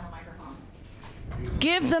him. Doesn't have a microphone.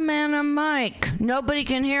 Give the man a mic. Nobody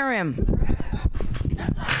can hear him.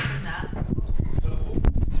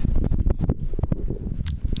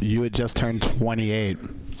 You had just turned 28.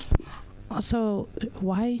 Also,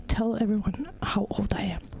 why tell everyone how old I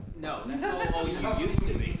am? No, that's how old you used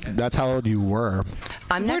to be. That's how old you were.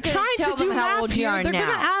 I'm not We're going trying to tell to do them how math old you here. are They're now.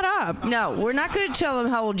 gonna add up. No, we're not going to tell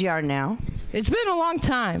them how old you are now. It's been a long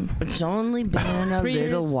time. It's only been a 3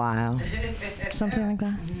 little years. while. Something like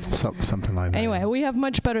that. Something like that. Anyway, we have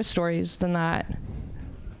much better stories than that.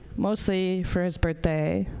 Mostly for his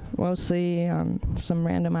birthday. Mostly on some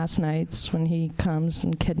random ass nights when he comes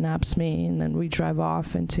and kidnaps me, and then we drive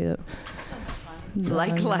off into.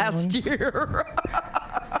 Like last year.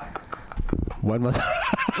 When was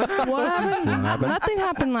What happened? What happened? Nothing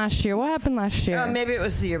happened last year. What happened last year? Maybe it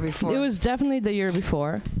was the year before. It was definitely the year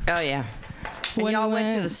before. Oh, yeah. And When y'all we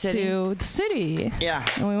went to the city? To the city. Yeah.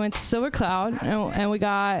 And we went to Silver Cloud, and we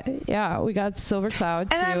got Silver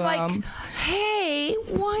Cloud. And to, I'm like, hey,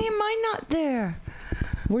 why am I not there?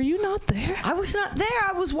 Were you not there? I was not there.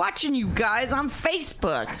 I was watching you guys on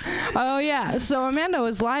Facebook. Oh, yeah. So Amanda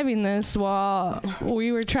was living this while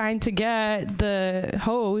we were trying to get the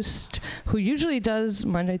host, who usually does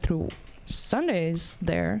Monday through Sundays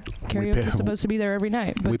there. Karaoke is supposed to be there every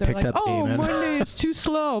night, but we they're picked like, up oh, Damon. Monday is too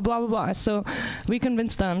slow, blah blah blah. So we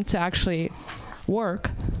convinced them to actually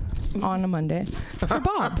work on a Monday for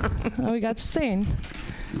Bob. And we got to sing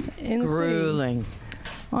in the Grueling. city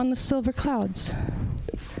on the silver clouds.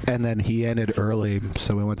 And then he ended early,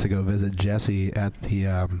 so we went to go visit Jesse at the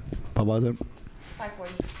what was it?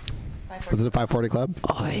 540. Was it a 540 Club?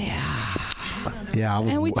 Oh yeah. Yeah,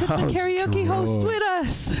 And we took the karaoke host drunk. with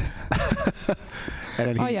us. And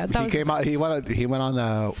then he, Oh, yeah, that he was- came out. He went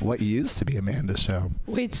on what used to be Amanda's show.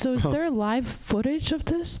 Wait, so is there live footage of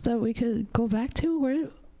this that we could go back to? Where?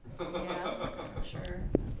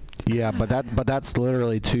 Yeah, but that's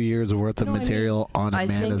literally 2 years worth of material on I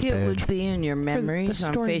Amanda's think it page. would be in your memories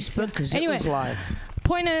on story. Facebook because Anyway. it was live.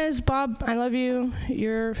 Point is, Bob, I love you.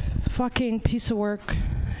 You're fucking piece of work.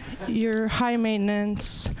 You're high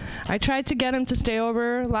maintenance. I tried to get him to stay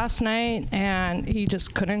over last night, and he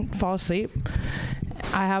just couldn't fall asleep.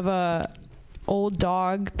 I have a old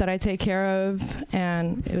dog that I take care of,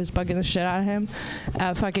 and it was bugging the shit out of him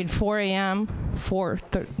at fucking 4 a.m.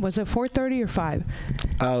 Was it 4:30 or 5?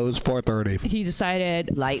 Oh, it was 4:30. He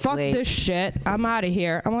decided, Lightweight. fuck this shit. I'm out of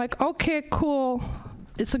here. I'm like, okay, cool.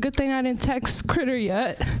 It's a good thing I didn't text Critter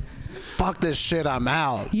yet. Fuck this shit. I'm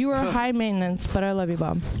out. You are high maintenance, but I love you,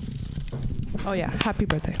 Bob. Oh, yeah. Happy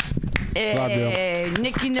birthday. Hey,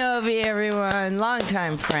 Nikki Novi, everyone.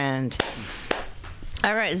 Longtime friend.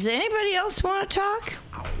 All right. Does anybody else want to talk?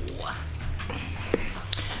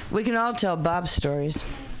 We can all tell Bob stories.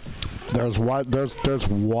 There's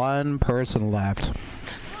one person left.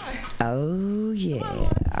 Oh,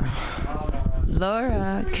 yeah.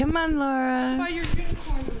 Laura. Come on, Laura.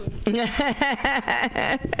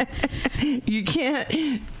 You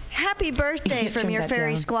can't. Happy birthday from your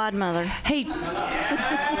fairy squad mother. Hey,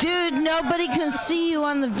 dude, nobody can see you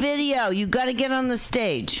on the video. You got to get on the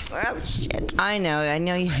stage. Oh, shit. I know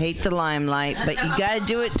you hate the limelight, but you got to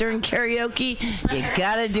do it during karaoke. You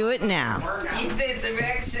got to do it now.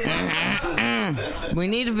 We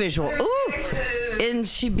need a visual. Ooh, isn't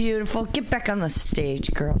she beautiful? Get back on the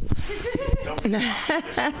stage, girl.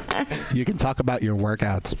 You can talk about your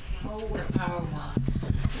workouts.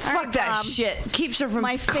 Fuck that shit. Keeps her from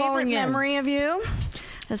My favorite calling in. memory of you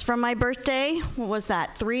is from my birthday. What was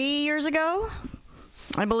that? 3 years ago,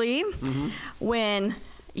 I believe, when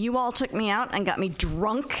you all took me out and got me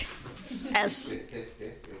drunk as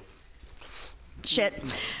shit.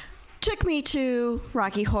 Took me to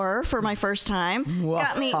Rocky Horror for my first time.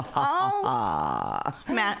 Got me all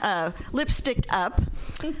lipsticked up,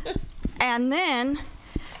 and then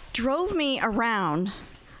drove me around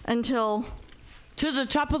until. To the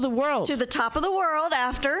top of the world. To the top of the world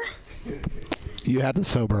after. You had to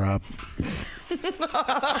sober up.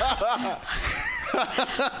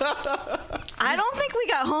 I don't think we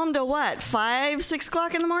got home till what, 5, 6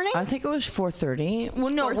 o'clock in the morning? I think it was 4:30.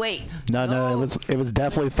 Well, no, wait. No, it was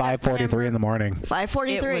definitely 5:43 in the morning. 5:43.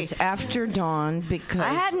 It was after dawn because I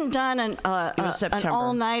hadn't done an September.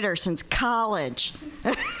 all-nighter since college.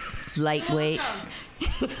 Lightweight.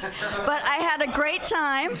 But I had a great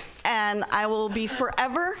time, and I will be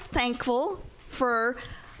forever thankful for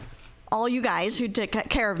all you guys who took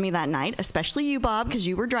care of me that night, especially you, Bob, because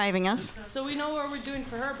you were driving us. So we know what we're doing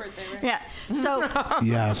for her birthday, right? Yeah. So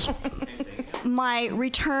Yes. my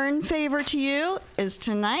return favor to you is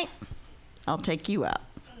tonight. I'll take you out.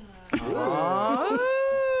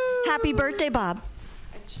 Happy birthday, Bob.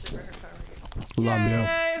 Love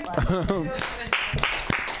you.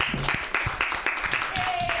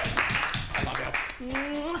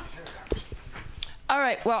 All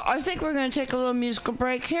right. Well, I think we're going to take a little musical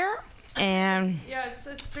break here, and Yeah, it's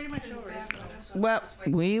pretty much over. well,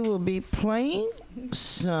 we will be playing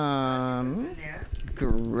some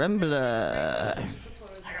Grumbler.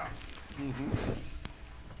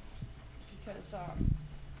 Because,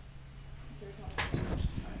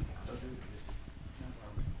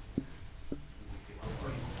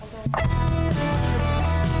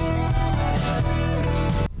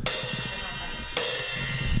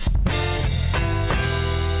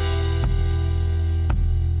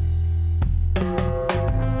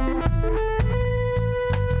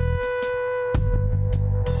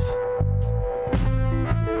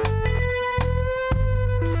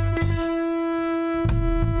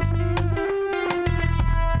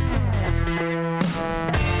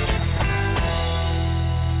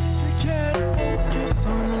 You can't focus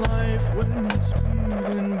on life when you're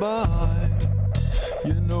speeding by.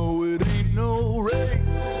 You know it ain't no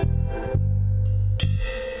race.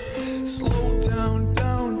 Slow down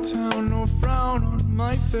downtown, no frown on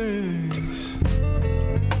my face.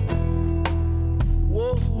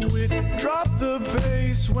 Whoa. with drop the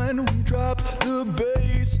bass. When we drop the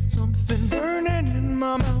bass, something burning in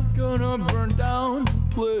my mouth gonna burn down the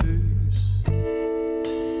place.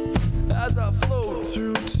 As I float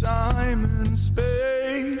through time and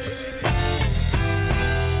space.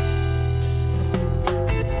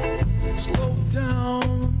 Slow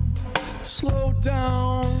down, slow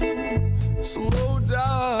down, slow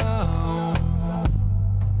down.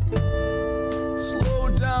 Slow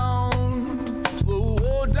down,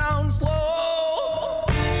 slow down, slow.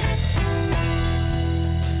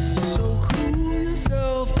 So cool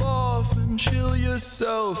yourself off and chill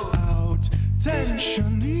yourself out.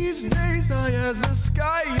 Tension these days high as the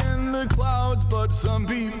sky and the clouds. But some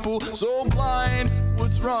people so blind,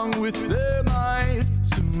 what's wrong with their minds?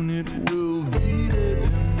 Soon it will be their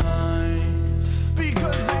demise.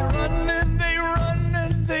 Because they run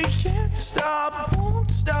and they can't stop,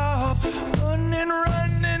 won't stop. Run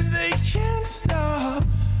and they can't stop.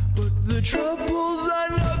 But the troubles are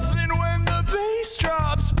nothing when the bass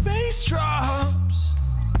drops, bass drops.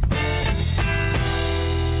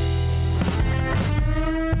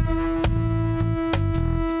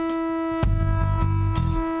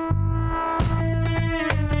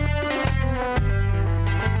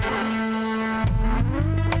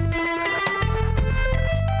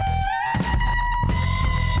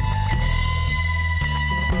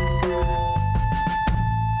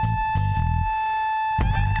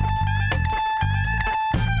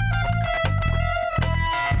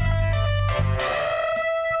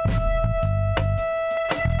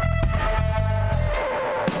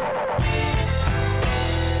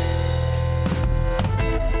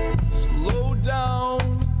 Slow down,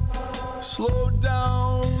 slow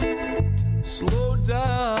down, slow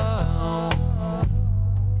down.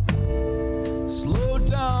 Slow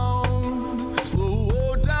down,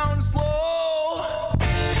 slow down, slow.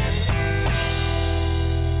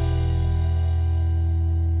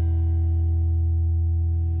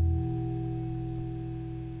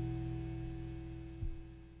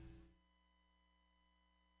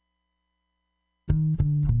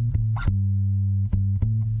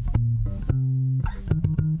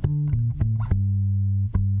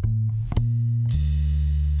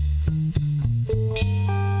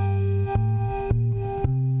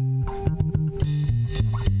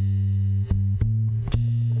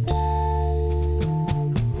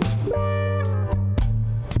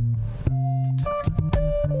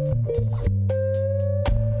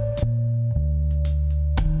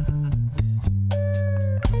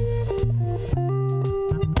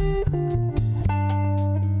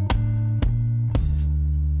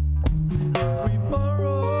 We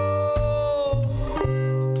borrow,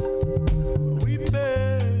 we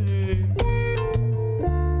pay.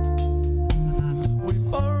 We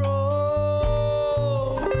borrow,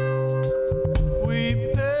 we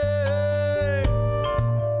pay.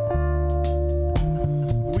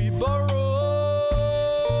 We borrow,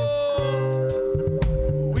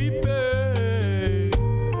 we pay.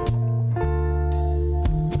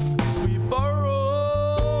 We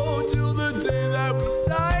borrow till the day that we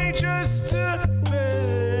die just to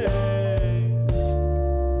pay.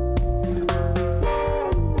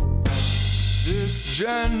 This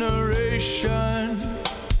generation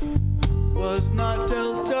was not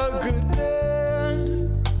dealt a good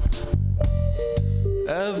hand.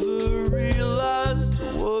 Every last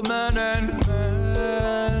woman and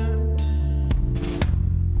man,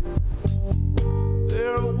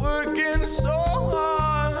 they're working so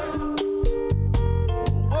hard,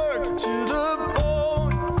 worked to the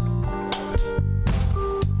bone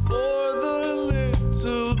for the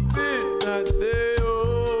little bit that they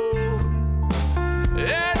owe.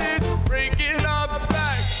 And it's breaking our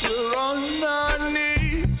backs, we're on our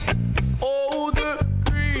knees. Oh, the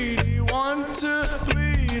greedy want to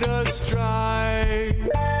bleed us dry.